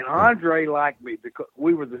 And Andre liked me because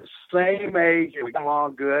we were the same age and we got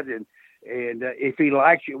along good. And if he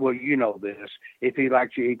liked you, well, you know this. If he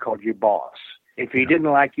liked you, he called you boss. If he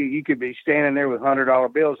didn't like you, you could be standing there with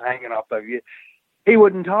 $100 bills hanging off of you. He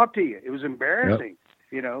wouldn't talk to you. It was embarrassing,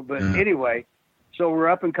 But anyway, so we're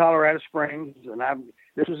up in Colorado Springs, and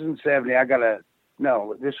this was in 70.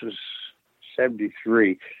 This was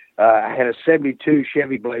 73. I had a 72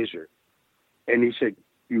 Chevy Blazer, and he said,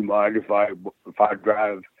 "You mind if I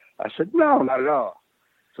drive?" I said, "No, not at all."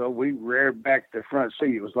 So we reared back the front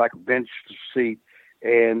seat. It was like a bench seat,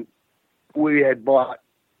 and we had bought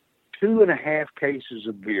 2.5 cases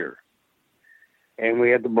of beer, and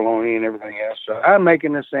we had the bologna and everything else. So I'm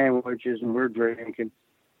making the sandwiches, and we're drinking,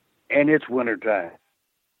 and it's wintertime.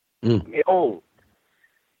 Old,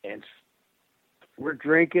 and we're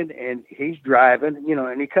drinking, and he's driving,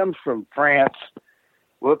 and he comes from France.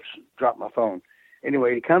 Whoops, dropped my phone.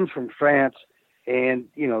 Anyway, he comes from France, and,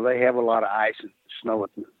 they have a lot of ice and snow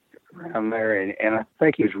around there. And I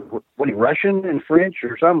think he's Russian and French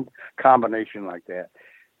or some combination like that.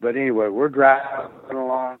 But anyway, we're driving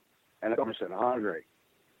along, and I said, "Andre,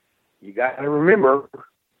 you got to remember,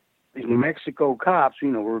 these New Mexico cops,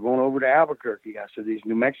 we're going over to Albuquerque." I said, "These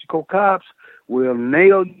New Mexico cops will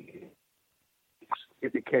nail you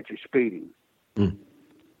if they catch you speeding."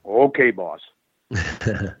 "Okay, boss."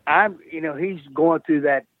 He's going through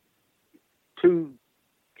that 2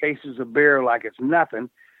 cases of beer like it's nothing,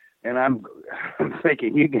 and I'm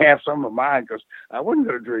thinking, you can have some of mine, because I wasn't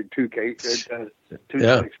going to drink 2 cases,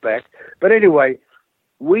 6-pack. But anyway,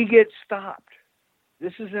 we get stopped.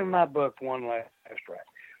 This is in my book, One Last Track.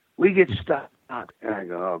 We get stopped, and I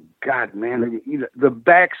go, "Oh God, man!" The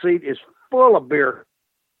back seat is full of beer.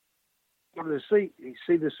 Go to the seat. You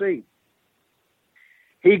see the seat.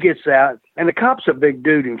 He gets out, and the cop's a big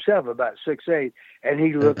dude himself, about 6'8", and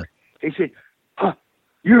he looked. He said,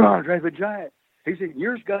 "You're Andre the Giant." He said,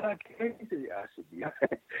 "Yours got Casey?" I said, "Yeah."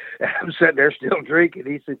 I'm sitting there still drinking.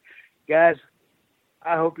 He said, "Guys,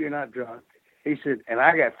 I hope you're not drunk." He said, "And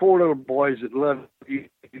I got 4 little boys that love you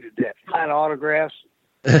to death. Sign autographs."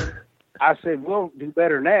 I said, "We'll do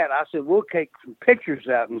better than that." I said, "We'll take some pictures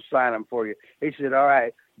out and sign them for you." He said, "All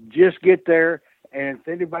right, just get there. And if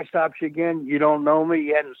anybody stops you again, you don't know me,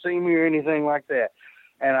 you hadn't seen me or anything like that."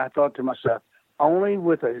 And I thought to myself, only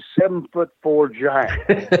with a 7'4" giant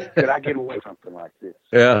could I get away with something like this.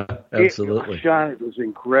 Yeah, absolutely. It was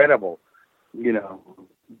incredible,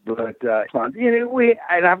 But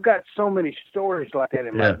and I've got so many stories like that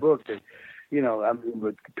in my book that,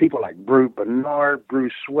 with people like Bruce Bernard,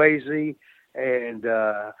 Bruce Swayze, and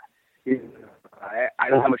I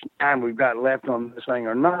don't know how much time we've got left on this thing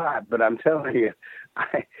or not, but I'm telling you,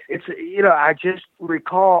 I just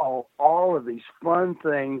recall all of these fun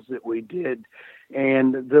things that we did,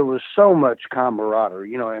 and there was so much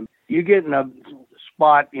camaraderie, and you get in a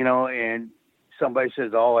spot, and somebody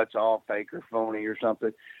says, "Oh, it's all fake or phony or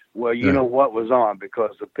something." Well, you know what was on,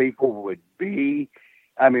 because the people would be,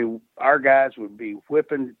 our guys would be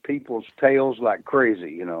whipping people's tails like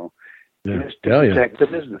crazy, just to protect the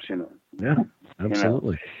business, Yeah,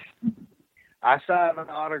 absolutely. I signed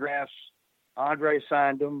autographs. Andre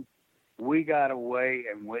signed them. We got away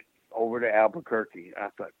and went over to Albuquerque. I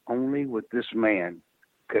thought, only with this man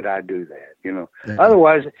could I do that,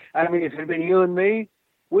 Otherwise, if it had been you and me,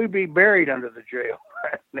 we'd be buried under the jail.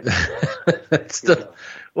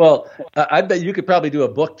 Well, I bet you could probably do a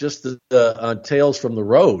book just on Tales from the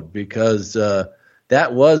Road, because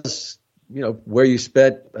that was, where you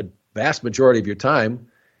spent a vast majority of your time.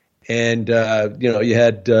 And, you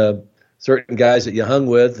had certain guys that you hung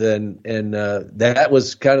with, and that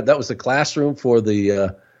was the classroom for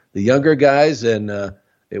the younger guys. And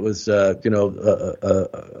it was, a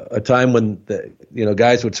time when,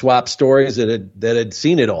 guys would swap stories that had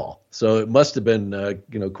seen it all. So it must have been,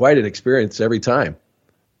 quite an experience every time.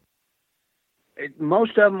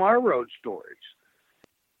 Most of them are road stories.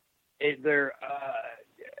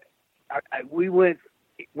 We went,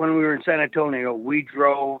 when we were in San Antonio, we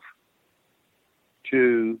drove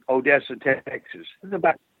to Odessa, Texas. It's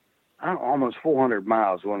about almost 400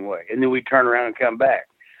 miles one way, and then we turn around and come back.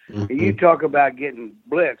 Mm-hmm. And you talk about getting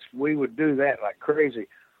blitzed, we would do that like crazy.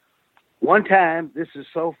 One time, this is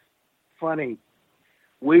so funny,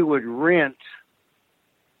 we would rent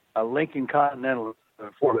a Lincoln Continental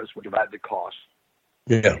for us, would divide the cost.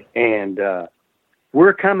 Yeah. And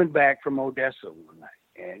we're coming back from Odessa one night,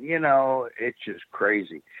 and, you know, it's just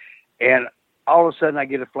crazy. And all of a sudden, I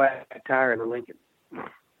get a flat tire in the Lincoln.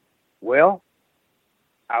 Well,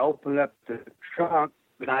 I open up the trunk,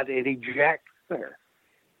 not any jack there.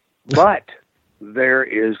 But there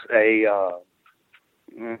is a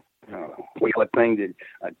thing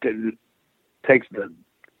that takes the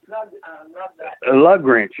a lug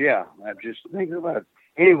wrench. Yeah, I'm just thinking about it.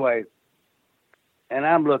 Anyway, and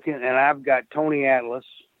I'm looking, and I've got Tony Atlas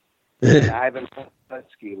and Ivan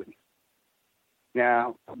Husky with me.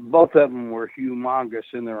 Now, both of them were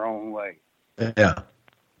humongous in their own way. Yeah.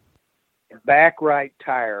 Back right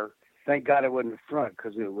tire. Thank God it wasn't the front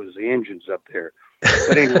because it was the engines up there.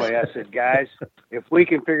 But anyway, I said, guys, if we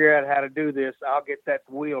can figure out how to do this, I'll get that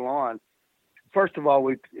wheel on. First of all,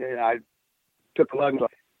 I took a lug.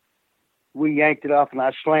 We yanked it off, and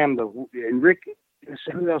I slammed and Rick,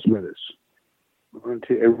 who else with us?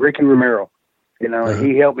 Ricky Romero. You know,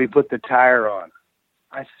 he helped me put the tire on.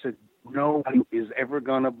 I said, nobody is ever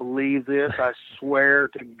going to believe this. I swear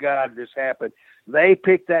to God this happened. They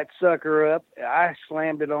picked that sucker up. I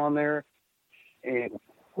slammed it on there, and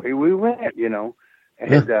we went, you know.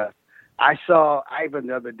 And I saw Ivan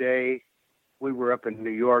the other day. We were up in New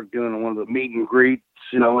York doing one of the meet and greets,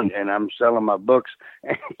 you know, and I'm selling my books.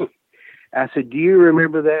 I said, do you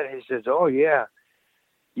remember that? He says, oh, yeah.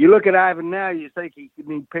 You look at Ivan now, you think he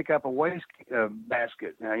can pick up a waste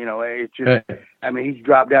basket. Now, you know, it's just, I mean, he's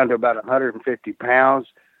dropped down to about 150 pounds,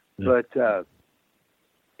 but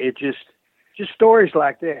it just stories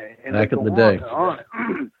like that. And back in the day.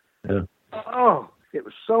 Yeah. Oh, it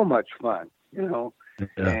was so much fun, you know.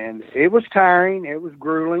 Yeah. And it was tiring, it was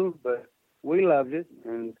grueling, but we loved it,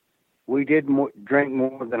 and we did drink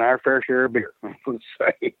more than our fair share of beer, I would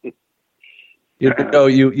say. You know,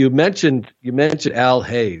 you mentioned Al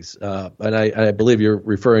Hayes, and I believe you're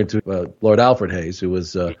referring to Lord Alfred Hayes, who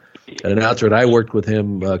was an announcer, and I worked with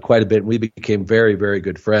him quite a bit, and we became very, very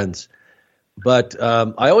good friends. But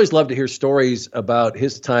I always love to hear stories about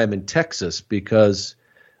his time in Texas because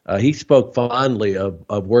he spoke fondly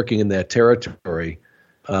of working in that territory.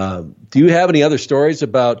 Do you have any other stories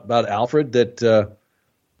about Alfred that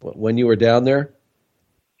when you were down there?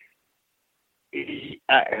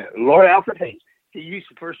 Lord Alfred Hayes. He used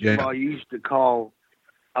to, first of all, used to call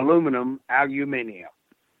aluminum aluminium.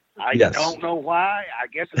 I don't know why. I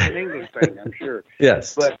guess it's an English thing, I'm sure.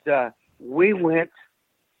 Yes. But we went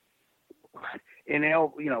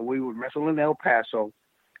we would wrestle in El Paso,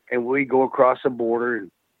 and we go across the border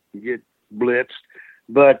and get blitzed.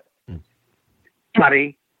 But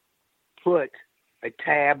somebody put a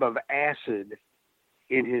tab of acid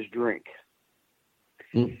in his drink.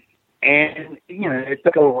 And, you know, it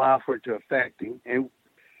took a while for it to affect him. And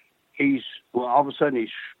all of a sudden he's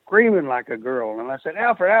screaming like a girl. And I said,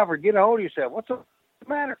 Alfred, get a hold of yourself. What's the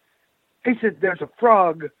matter? He said, there's a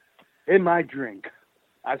frog in my drink.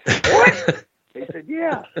 I said, what? He said,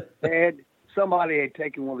 yeah. And somebody had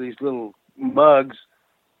taken one of these little mugs,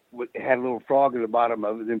 had a little frog at the bottom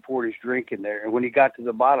of it, then poured his drink in there. And when he got to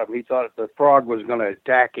the bottom, he thought the frog was going to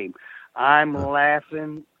attack him. I'm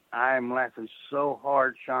laughing so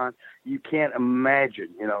hard, Sean. You can't imagine,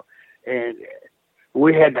 you know. And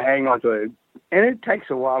we had to hang on to it. And it takes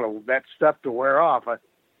a while for that stuff to wear off.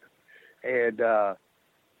 And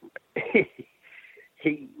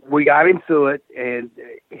we got him through it. And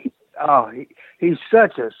he was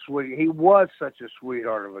such a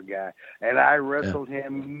sweetheart of a guy. And I wrestled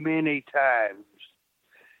him many times.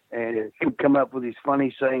 And he'd come up with these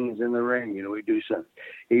funny sayings in the ring. You know, we'd do something.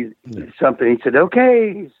 He said,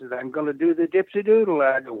 okay. He said, I'm going to do the dipsy doodle.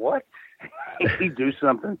 I go, what? He'd do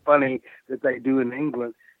something funny that they do in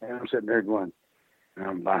England. And I'm sitting there going,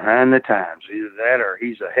 I'm behind the times. Either that or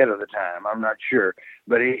he's ahead of the time. I'm not sure.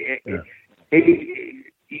 But he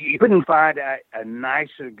couldn't find a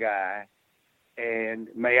nicer guy. And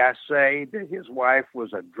may I say that his wife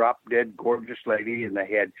was a drop-dead gorgeous lady, and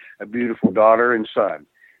they had a beautiful daughter and son.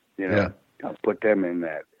 You know, I'll put them in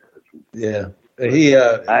that. Yeah. He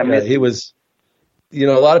was, you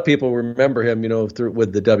know, a lot of people remember him, you know,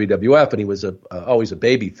 with the WWF, and he was always a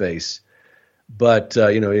baby face. But,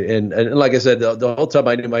 you know, and like I said, the whole time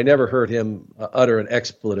I knew him, I never heard him utter an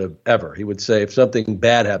expletive ever. He would say, if something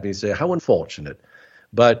bad happened, he'd say, how unfortunate.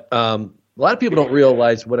 But a lot of people don't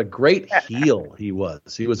realize what a great heel he was.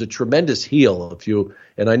 He was a tremendous heel.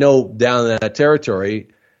 And I know down in that territory,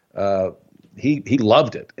 he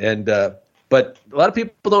loved it. And but a lot of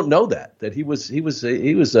people don't know that he was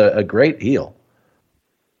a great heel.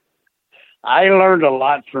 I learned a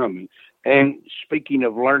lot from him. And speaking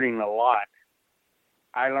of learning a lot,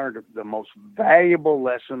 I learned the most valuable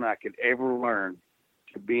lesson I could ever learn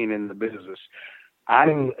to being in the business.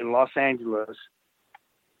 I'm in Los Angeles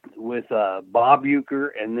with Bob Euchre,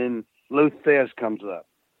 and then Lou Thez comes up.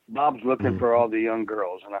 Bob's looking for all the young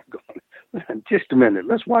girls, and I'm going, just a minute,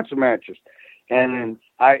 let's watch the matches. And then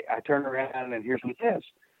I turn around, and here's Lou Thez.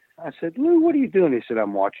 I said, Lou, what are you doing? He said,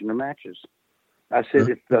 I'm watching the matches. I said,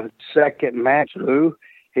 it's the second match, Lou.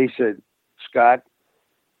 He said, Scott,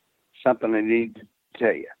 something I need to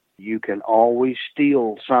tell you. You can always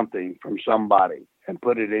steal something from somebody and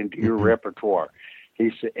put it into your repertoire.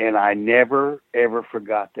 He said, and I never, ever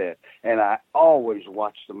forgot that. And I always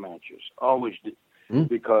watched the matches, always did,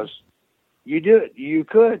 because you do it. You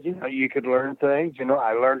could learn things.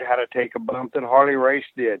 I learned how to take a bump that Harley Race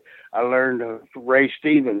did. I learned Ray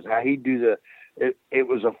Stevens, how he'd do it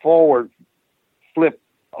was a forward flip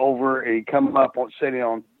over, and he'd come up sitting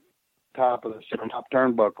on top of the top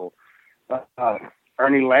turnbuckle.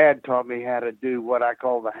 Ernie Ladd taught me how to do what I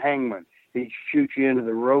call the hangman. He'd shoot you into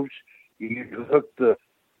the ropes. You hook the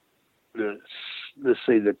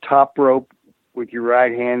top rope with your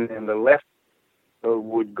right hand, and the left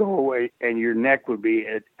would go away, and your neck would be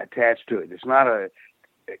attached to it. It's not a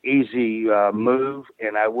easy move,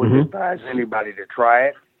 and I wouldn't advise anybody to try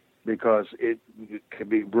it because it could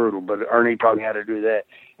be brutal. But Ernie taught me how to do that,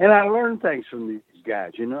 and I learned things from these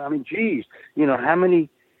guys. Geez, how many?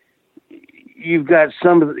 You've got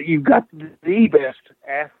the best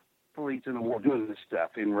athletes in the world doing this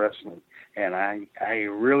stuff in wrestling, and I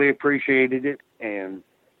really appreciated it, and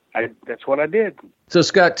that's what I did. So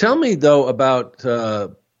Scott, tell me though about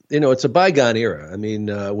it's a bygone era. I mean,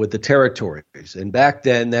 with the territories, and back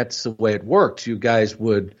then that's the way it worked. You guys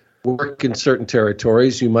would work in certain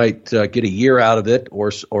territories. You might get a year out of it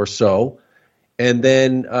or so. And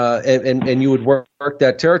then and you would work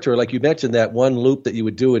that territory, like you mentioned, that one loop that you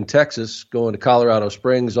would do in Texas, going to Colorado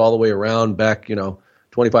Springs all the way around back,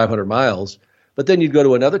 2,500 miles. But then you'd go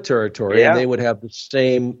to another territory, and they would have the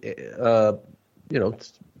same,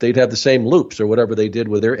 they'd have the same loops or whatever they did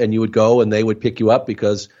with it, and you would go, and they would pick you up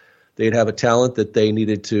because they'd have a talent that they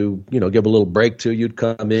needed to, give a little break to. You'd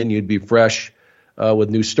come in, you'd be fresh with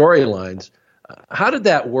new storylines. How did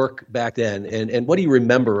that work back then, and what do you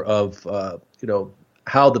remember of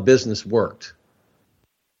how the business worked?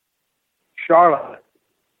 Charlotte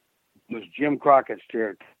was Jim Crockett's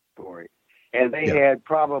territory, and they had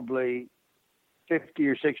probably 50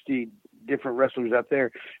 or 60 different wrestlers up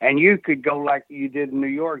there, and you could go like you did in New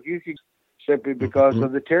York. You could simply because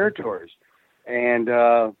of the territories, and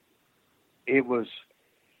it was,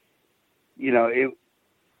 it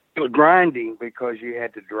was grinding because you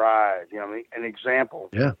had to drive. An example.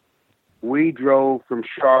 Yeah, we drove from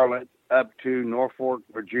Charlotte up to Norfolk,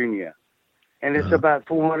 Virginia, and it's about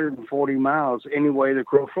 440 miles any way the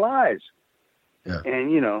crow flies. Yeah.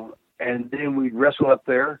 And and then we'd wrestle up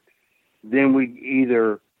there. Then we'd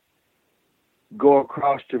either go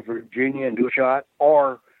across to Virginia and do a shot,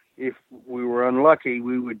 or if we were unlucky,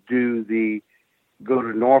 we would go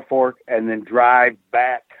to Norfolk and then drive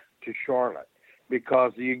back to Charlotte,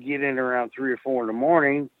 because you get in around 3 or 4 in the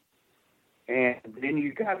morning, and then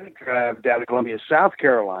you got to drive down to Columbia, South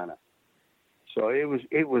Carolina. So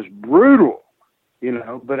it was brutal,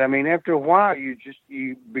 but I mean, after a while you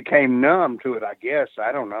became numb to it, I guess.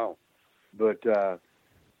 I don't know. But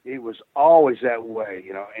it was always that way,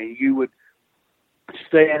 and you would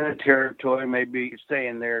stay in a territory, maybe stay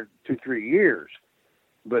in there 2-3 years.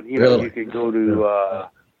 But, Really? You could go to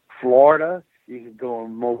Florida, you could go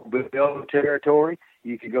in Mobile territory,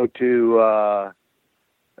 you could go to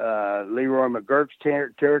Leroy McGurk's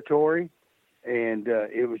territory, and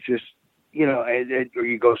it was just, or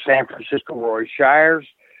you go San Francisco, Roy Shires.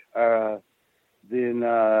 Then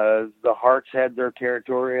the Hearts had their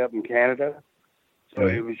territory up in Canada. So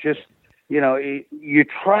it was just, you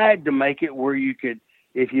tried to make it where you could,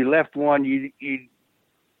 if you left one, you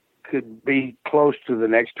could be close to the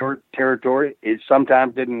next territory. It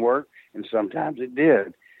sometimes didn't work, and sometimes it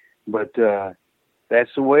did. But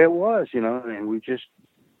that's the way it was, and we just,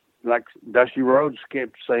 like Dusty Rhodes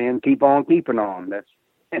kept saying, keep on keeping on. That's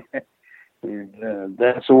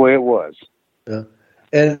that's the way it was. Yeah.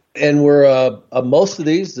 And were most of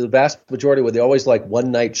these, the vast majority, were they always like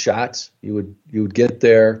one night shots? You would get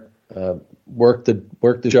there, work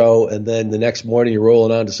the show, and then the next morning you're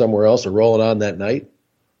rolling on to somewhere else, or rolling on that night?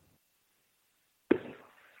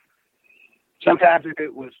 Sometimes if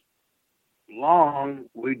it was long,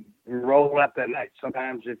 we'd and roll up that night.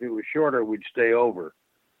 Sometimes if it was shorter, we'd stay over.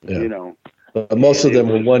 Yeah. You know. But most of them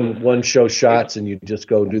were one show shots, and you just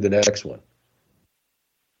go do the next one.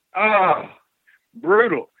 Oh,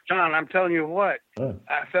 brutal. John, I'm telling you what,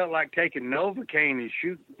 I felt like taking Novocaine and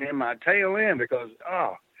shooting in my tail end because,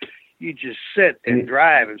 you just sit and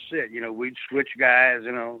drive and sit. You know, we'd switch guys,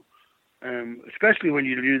 you know, especially when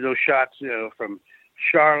you do those shots from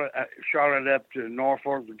Charlotte up to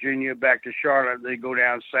Norfolk, Virginia, back to Charlotte. They go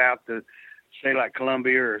down south to, say, like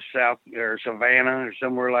Columbia or South or Savannah or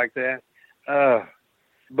somewhere like that.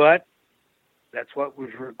 But that's what was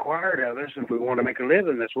required of us. If we want to make a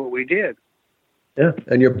living, that's what we did. Yeah,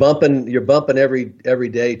 and you're bumping every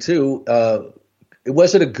day too.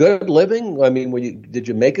 Was it a good living? I mean, did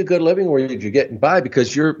you make a good living, or did you get by?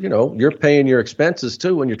 Because you're paying your expenses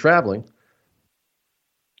too when you're traveling.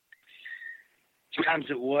 Sometimes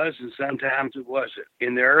it was, and sometimes it wasn't.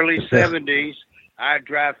 In the early 70s, I'd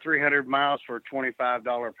drive 300 miles for a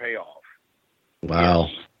 $25 payoff. Wow.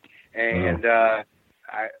 Yes. And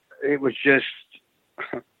it was just,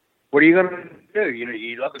 what are you going to do? You know,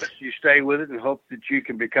 you love it, you stay with it and hope that you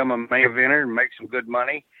can become a main eventer and make some good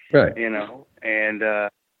money. Right. You know, and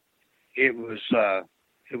it was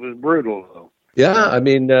brutal though. Yeah, I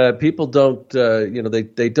mean, people don't,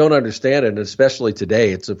 they don't understand it, and especially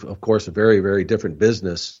today. It's of course a very, very different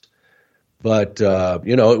business. But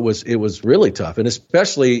it was really tough, and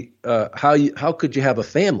especially how could you have a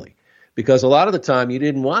family? Because a lot of the time you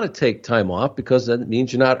didn't want to take time off because that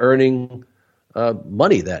means you're not earning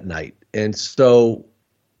money that night. And so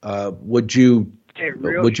would you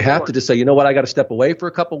have to just say, you know what, I got to step away for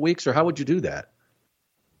a couple of weeks, or how would you do that?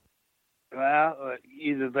 Well,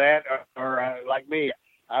 either that or like me,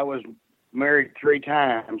 I was married 3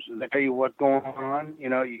 times. They tell you what's going on. You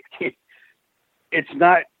know, it's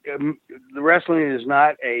not, the wrestling is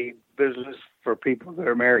not a business for people that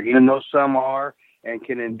are married, even though some are and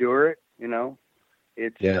can endure it. You know,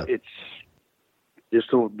 it's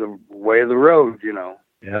just the way of the road, you know.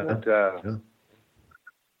 Yeah. But,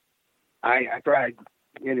 I tried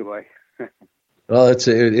anyway. Well, it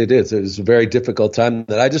is. It was a very difficult time.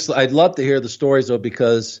 I'd love to hear the stories though,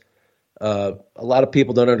 because a lot of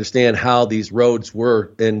people don't understand how these roads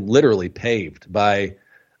were and literally paved by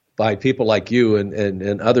people like you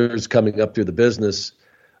and others coming up through the business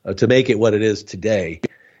to make it what it is today.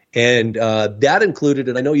 And that included,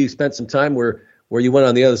 and I know you spent some time where you went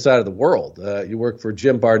on the other side of the world. You worked for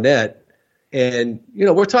Jim Barnett. And,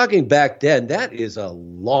 we're talking back then, that is a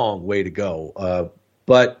long way to go.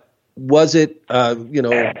 But was it,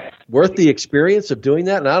 worth the experience of doing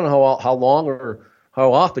that? And I don't know how long or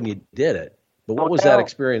how often you did it, but what was that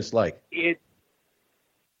experience like?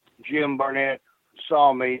 Jim Barnett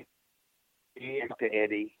saw me to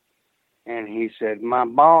Eddie, and he said, "My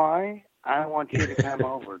boy, I want you to come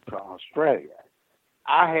over to Australia."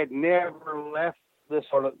 I had never left this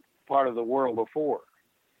part of the world before.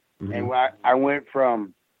 Mm-hmm. And I went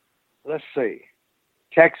from, let's see,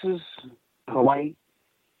 Texas, Hawaii,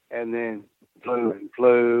 and then flew and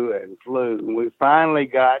flew and flew. And we finally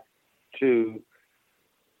got to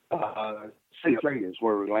Australia is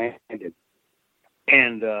where we landed.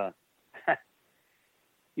 And,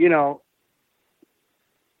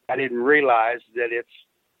 I didn't realize that it's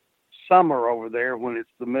summer over there when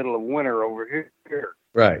it's the middle of winter over here.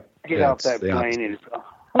 Right. Get off that plane and it's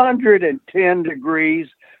 110 degrees.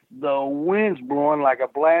 The wind's blowing like a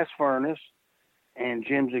blast furnace. And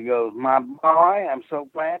Jimsy goes, "My boy, I'm so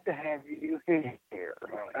glad to have you here."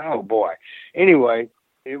 Oh, boy. Anyway,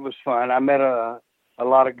 it was fun. I met a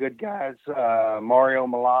lot of good guys, Mario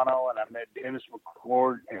Milano, and I met Dennis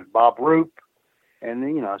McCord and Bob Roop. And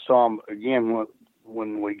then, I saw them again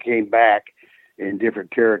when we came back in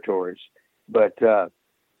different territories. But this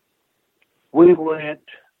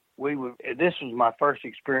was my first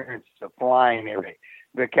experience of flying everything.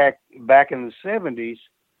 Back in the 70s,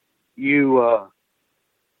 you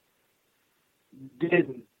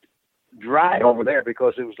didn't drive over there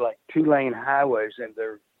because it was like 2-lane highways, and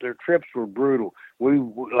their trips were brutal. We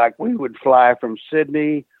would fly from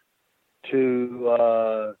Sydney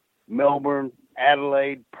to Melbourne,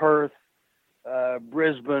 Adelaide, Perth,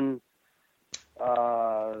 Brisbane,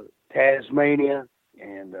 Tasmania,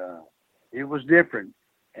 and it was different.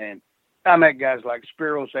 And I met guys like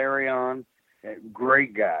Spiros Arion, a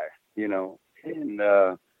great guy, and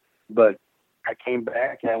but I came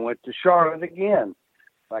back and I went to Charlotte again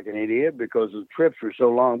like an idiot because the trips were so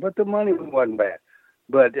long, but the money wasn't bad.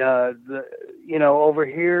 But over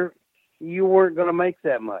here, you weren't going to make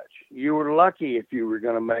that much. You were lucky if you were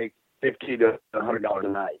going to make $50 to $100 a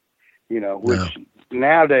night, which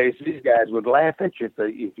nowadays these guys would laugh at you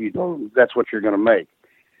if you don't. That's what you're going to make.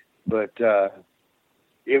 but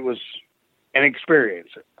it was an experience.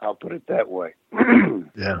 I'll put it that way.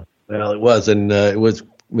 Yeah, well, it was, and it was,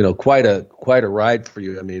 quite a ride for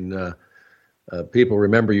you. I mean, people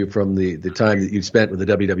remember you from the time that you spent with the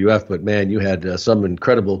WWF, but man, you had some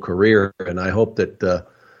incredible career, and I hope that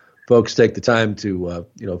folks take the time to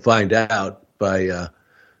find out by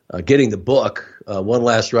getting the book, One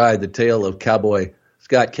Last Ride: The Tale of Cowboy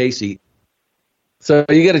Scott Casey. So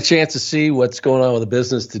you get a chance to see what's going on with the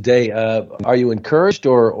business today. Are you encouraged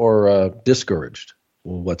or discouraged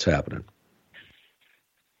with what's happening?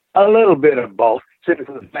 A little bit of both. Simply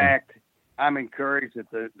for the fact, I'm encouraged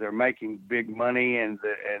that they're making big money and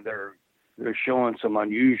they're showing some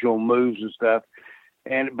unusual moves and stuff.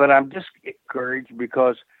 But I'm just encouraged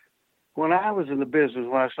because when I was in the business,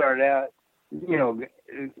 when I started out,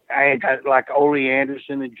 I had got like Ole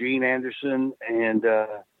Anderson and Gene Anderson, and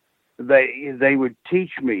they would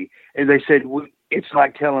teach me, and they said, it's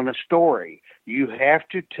like telling a story. You have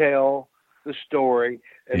to tell the story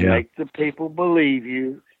and make the people believe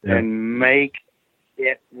you and make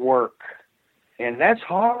it work. And that's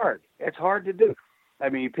hard. It's hard to do. I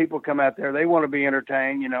mean, people come out there, they want to be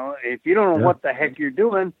entertained, If you don't know what the heck you're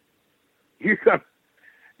doing, you're going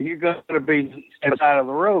to be on the side of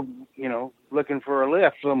the road, looking for a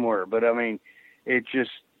lift somewhere. But I mean,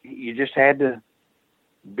 you just had to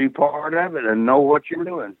be part of it and know what you're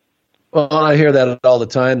doing. Well, I hear that all the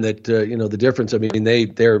time, that, the difference, I mean,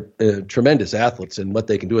 they're tremendous athletes, and what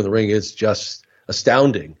they can do in the ring is just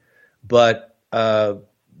astounding. But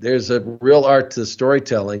there's a real art to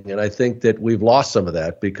storytelling, and I think that we've lost some of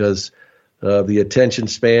that because of the attention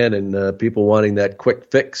span and people wanting that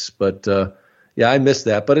quick fix. But, I miss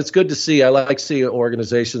that. But it's good to see. I like seeing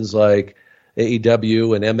organizations like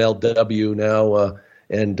AEW and MLW now,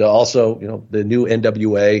 and also, the new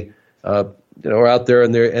NWA, are out there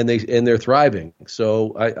and they're thriving.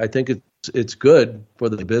 So I think it's good for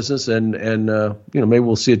the business, and maybe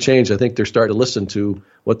we'll see a change. I think they're starting to listen to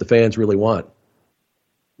what the fans really want.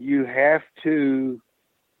 You have to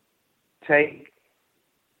take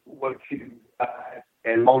what you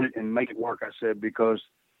and mold it and make it work. I said, because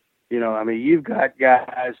you've got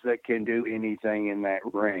guys that can do anything in that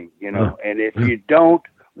ring, and if you don't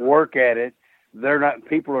work at it,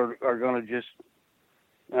 people are going to just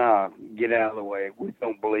get out of the way. We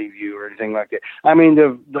don't believe you or anything like that. I mean,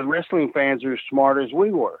 the wrestling fans are as smart as we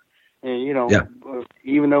were, and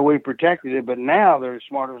even though we protected it, but now they're as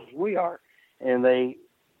smart as we are, and I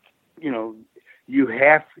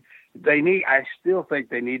still think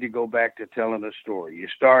they need to go back to telling a story. You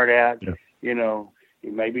start out,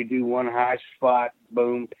 you maybe do one high spot,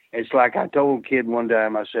 boom. It's like I told a kid one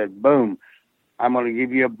time, I said, boom, I'm going to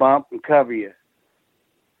give you a bump and cover you.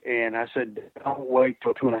 And I said, don't wait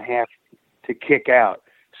till 2.5 to kick out,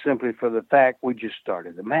 simply for the fact we just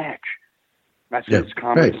started the match. I said, it's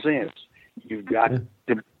common sense. You've got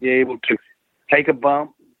to be able to take a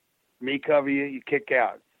bump, me cover you, you kick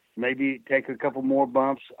out. Maybe take a couple more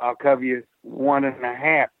bumps, I'll cover you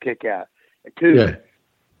 1.5, kick out. 2.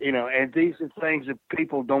 And these are things that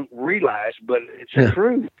people don't realize, but it's the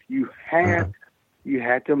truth. You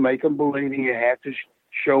have to make them believe, and you have to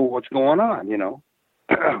show what's going on,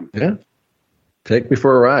 Take me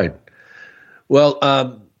for a ride.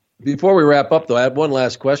 Well, before we wrap up, though, I have one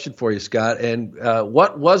last question for you, Scott. And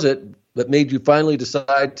what was it that made you finally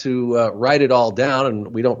decide to write it all down? And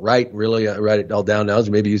we don't write it all down now, so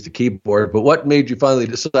maybe use the keyboard. But what made you finally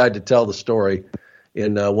decide to tell the story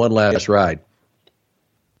in One Last Ride?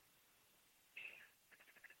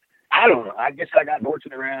 I don't know. I guess I got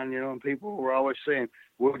fortunate around, and people were always saying,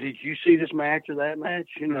 well, did you see this match or that match?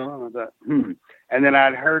 And I thought, And then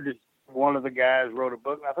I'd heard that one of the guys wrote a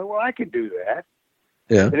book, and I thought, well, I could do that.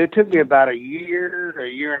 Yeah. And it took me about a year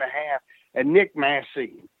and a half. And Nick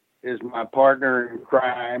Massey is my partner in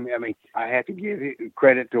crime. I mean, I have to give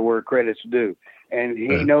credit to where credit's due. And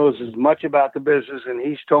he knows as much about the business, and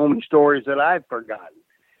he's told me stories that I've forgotten.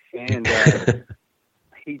 And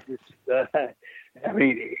he just...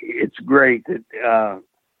 it's great that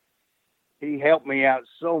he helped me out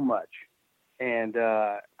so much, and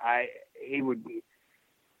he would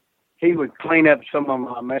clean up some of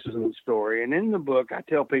my messes in the story. And in the book, I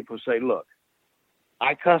tell people, say, look,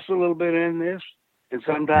 I cuss a little bit in this, and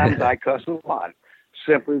sometimes I cuss a lot,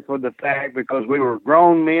 simply for the fact because we were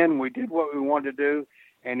grown men, we did what we wanted to do,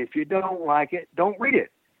 and if you don't like it, don't read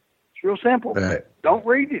it. It's real simple. Right. Don't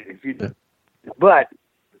read it if you do. But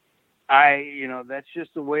that's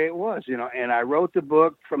just the way it was, and I wrote the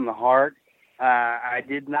book from the heart. I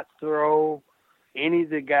did not throw any of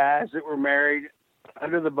the guys that were married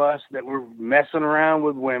under the bus that were messing around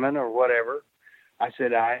with women or whatever. I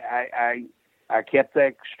said, I I kept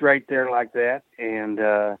that straight there like that. And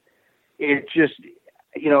it just,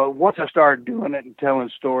 once I started doing it and telling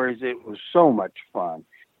stories, it was so much fun.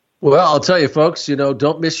 Well, I'll tell you, folks,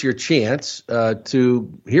 don't miss your chance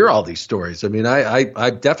to hear all these stories. I mean, I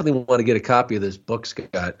definitely want to get a copy of this book,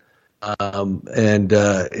 Scott. And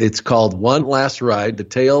it's called One Last Ride, The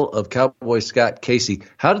Tale of Cowboy Scott Casey.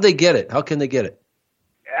 How did they get it? How can they get it?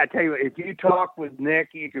 I tell you what, if you talk with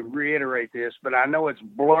Nick, you can reiterate this, but I know it's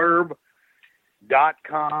blurb.com.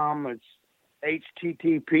 It's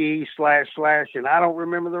HTTP / and I don't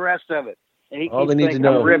remember the rest of it. And he all keeps they need to thinking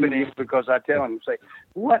know I'm ribbing him because I tell him, say,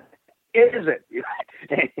 what is it?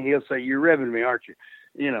 And he'll say, you're ribbing me, aren't you?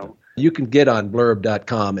 You can get on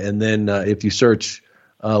blurb.com, and then if you search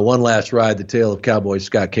One Last Ride, The Tale of Cowboy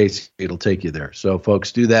Scott Casey, it'll take you there. So,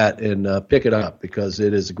 folks, do that and pick it up because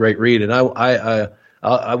it is a great read. And I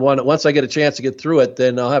want, once I get a chance to get through it,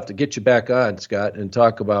 then I'll have to get you back on, Scott, and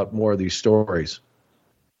talk about more of these stories.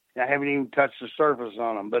 I haven't even touched the surface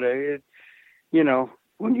on them, but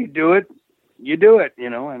when you do it, you do it,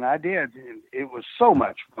 and I did. And it was so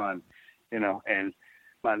much fun, and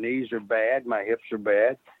my knees are bad, my hips are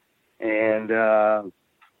bad. And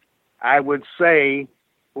I would say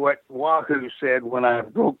what Wahoo said when I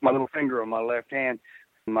broke my little finger on my left hand.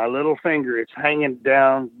 My little finger, it's hanging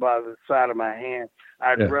down by the side of my hand.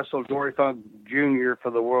 I'd wrestled Dory Funk Jr.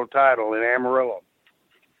 for the world title in Amarillo.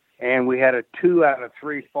 And we had a 2 out of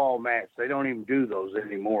 3 fall match. They don't even do those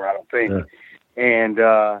anymore, I don't think. Yeah. And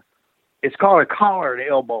it's called a collar and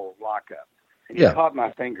elbow lockup. He caught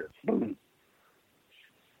my finger. Boom.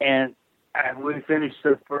 And we finished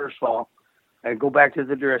the first fall and go back to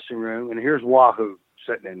the dressing room, and here's Wahoo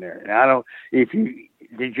sitting in there. And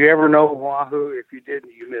did you ever know Wahoo? If you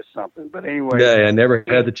didn't, you missed something. But anyway. Yeah, I never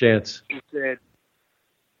had the chance.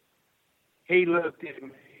 He looked at me,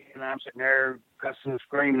 and I'm sitting there cussing,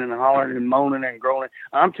 screaming, and hollering, and moaning, and groaning.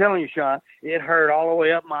 I'm telling you, Sean, it hurt all the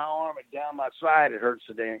way up my arm and down my side. It hurt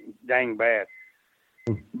so dang bad.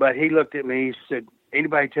 But he looked at me, he said,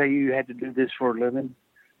 anybody tell you had to do this for a living?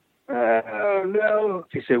 Oh, no.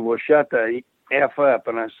 He said, well, shut the F up.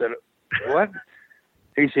 And I said, what?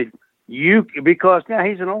 He said, because now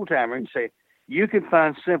he's an old timer. He said, you can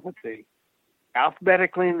find sympathy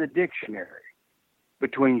alphabetically in the dictionary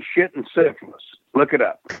between shit and syphilis. Look it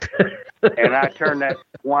up. And I turned that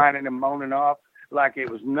whining and moaning off like it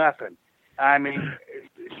was nothing. I mean,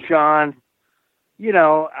 Sean,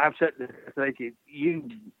 I'm sitting there thinking, you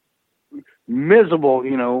miserable,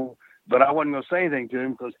 but I wasn't going to say anything to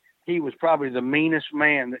him because he was probably the meanest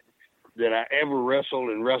man that I ever wrestled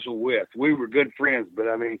with. We were good friends, but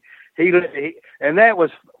I mean, he and that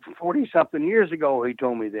was 40-something years ago. He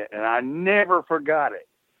told me that, and I never forgot it.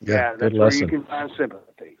 Yeah, that's where you can find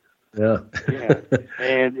sympathy. Yeah.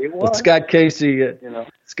 And it was. Well, Scott Casey,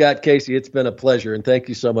 Scott Casey, it's been a pleasure, and thank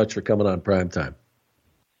you so much for coming on Prime Time.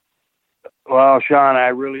 Well, Sean, I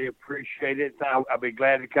really appreciate it. I'll be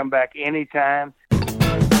glad to come back anytime.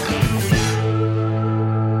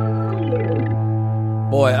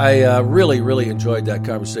 Boy, I really, really enjoyed that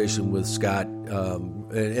conversation with Scott.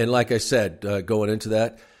 And like I said, going into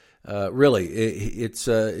that, really,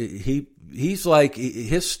 he's like,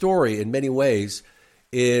 his story in many ways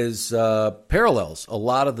is parallels a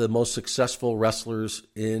lot of the most successful wrestlers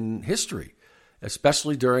in history,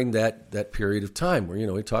 especially during that period of time where,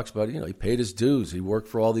 he talks about, he paid his dues. He worked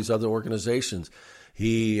for all these other organizations.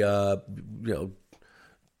 He,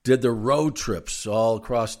 did the road trips all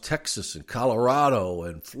across Texas and Colorado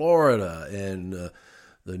and Florida and the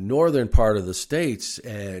northern part of the states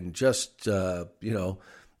and just, did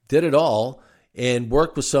it all and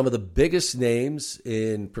worked with some of the biggest names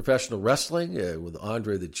in professional wrestling with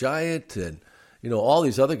Andre the Giant and, all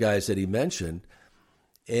these other guys that he mentioned.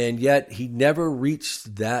 And yet he never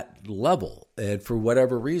reached that level. And for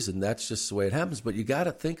whatever reason, that's just the way it happens. But you got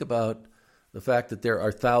to think about the fact that there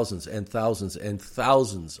are thousands and thousands and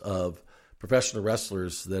thousands of professional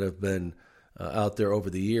wrestlers that have been out there over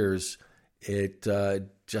the years. It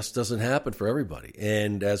just doesn't happen for everybody.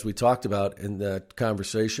 And as we talked about in that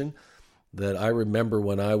conversation, that I remember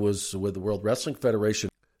when I was with the World Wrestling Federation,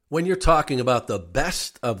 when you're talking about the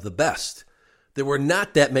best of the best, there were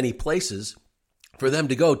not that many places for them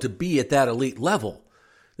to go to be at that elite level.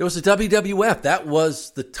 There was the WWF. That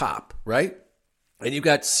was the top, right? And you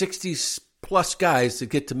got 60-plus guys that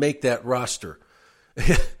get to make that roster.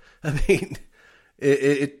 I mean,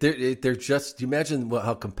 they're just. Do you imagine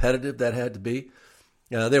how competitive that had to be?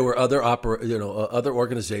 There were other other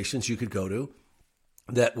organizations you could go to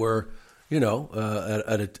that were at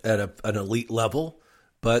an elite level,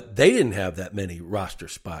 but they didn't have that many roster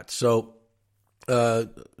spots. So a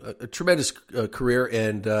tremendous career,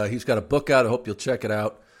 and he's got a book out. I hope you'll check it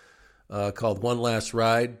out, called One Last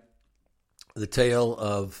Ride, the tale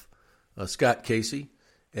of Scott Casey.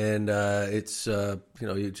 And it's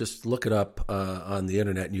you just look it up on the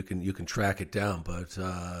internet, and you can track it down. But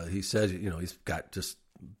he says he's got just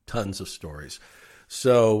tons of stories.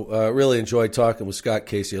 So really enjoyed talking with Scott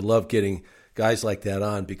Casey. I love getting guys like that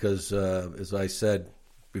on because, as I said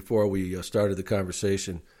before we started the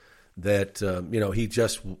conversation, that he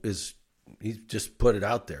just put it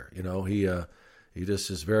out there. He just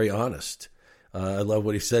is very honest. I love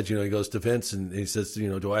what he said. He goes to Vince and he says,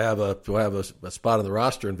 do I have a spot on the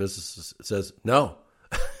roster? And Vince says, no.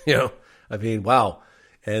 Wow.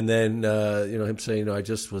 And then him saying, I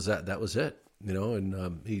just was that was it.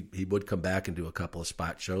 And he would come back and do a couple of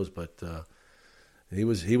spot shows, but he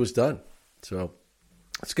was done. So,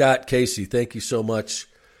 Scott Casey, thank you so much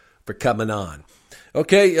for coming on.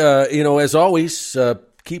 Okay, as always,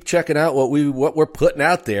 keep checking out what we're putting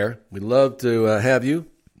out there. We'd love to have you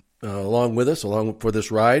along with us, for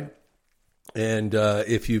this ride. And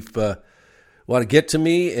if you want to get to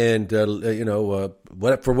me, and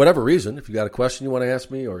for whatever reason, if you got a question you want to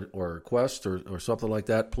ask me, or a request, or something like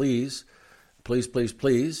that, please. Email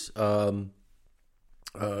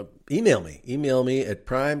me at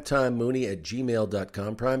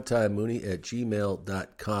primetimemooney@gmail.com,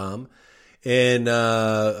 primetimemooney@gmail.com. And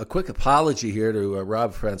a quick apology here to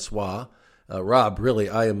Rob Francois. Rob, really,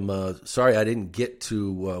 I am sorry I didn't get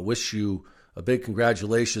to wish you a big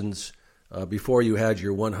congratulations before you had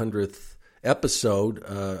your 100th episode.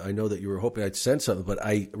 I know that you were hoping I'd send something, but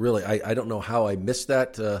I don't know how I missed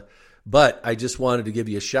that. But I just wanted to give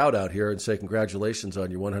you a shout out here and say congratulations on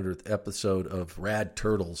your 100th episode of Rad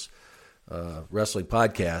Turtles Wrestling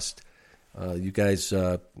Podcast. You guys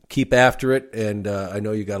keep after it, and I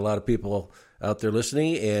know you got a lot of people out there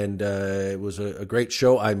listening, and it was a great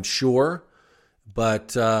show, I'm sure.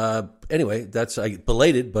 But anyway, that's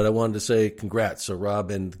belated, but I wanted to say congrats. So Rob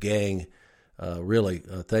and the gang, really,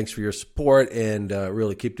 thanks for your support, and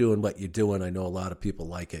really keep doing what you're doing. I know a lot of people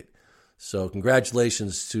like it. So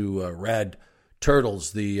congratulations to Rad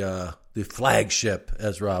Turtles, the flagship,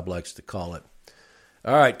 as Rob likes to call it.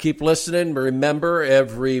 All right, keep listening. Remember,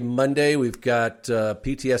 every Monday we've got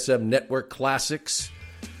PTSM Network Classics.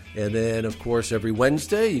 And then, of course, every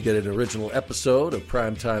Wednesday you get an original episode of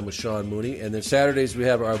Primetime with Sean Mooney. And then Saturdays we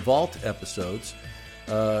have our Vault episodes.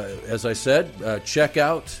 As I said, check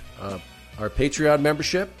out our Patreon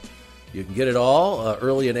membership. You can get it all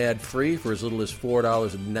early and ad-free for as little as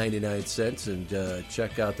 $4.99. And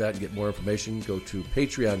check out that and get more information. Go to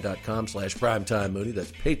patreon.com/primetimemooney.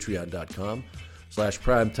 That's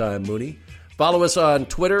patreon.com/primetimemooney. Follow us on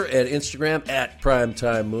Twitter and Instagram at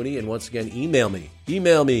primetimemooney. And once again, email me.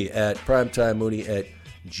 Email me at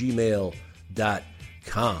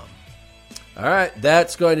primetimemooney@gmail.com. All right,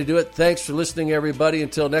 that's going to do it. Thanks for listening, everybody.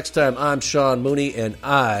 Until next time, I'm Sean Mooney, and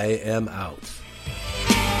I am out.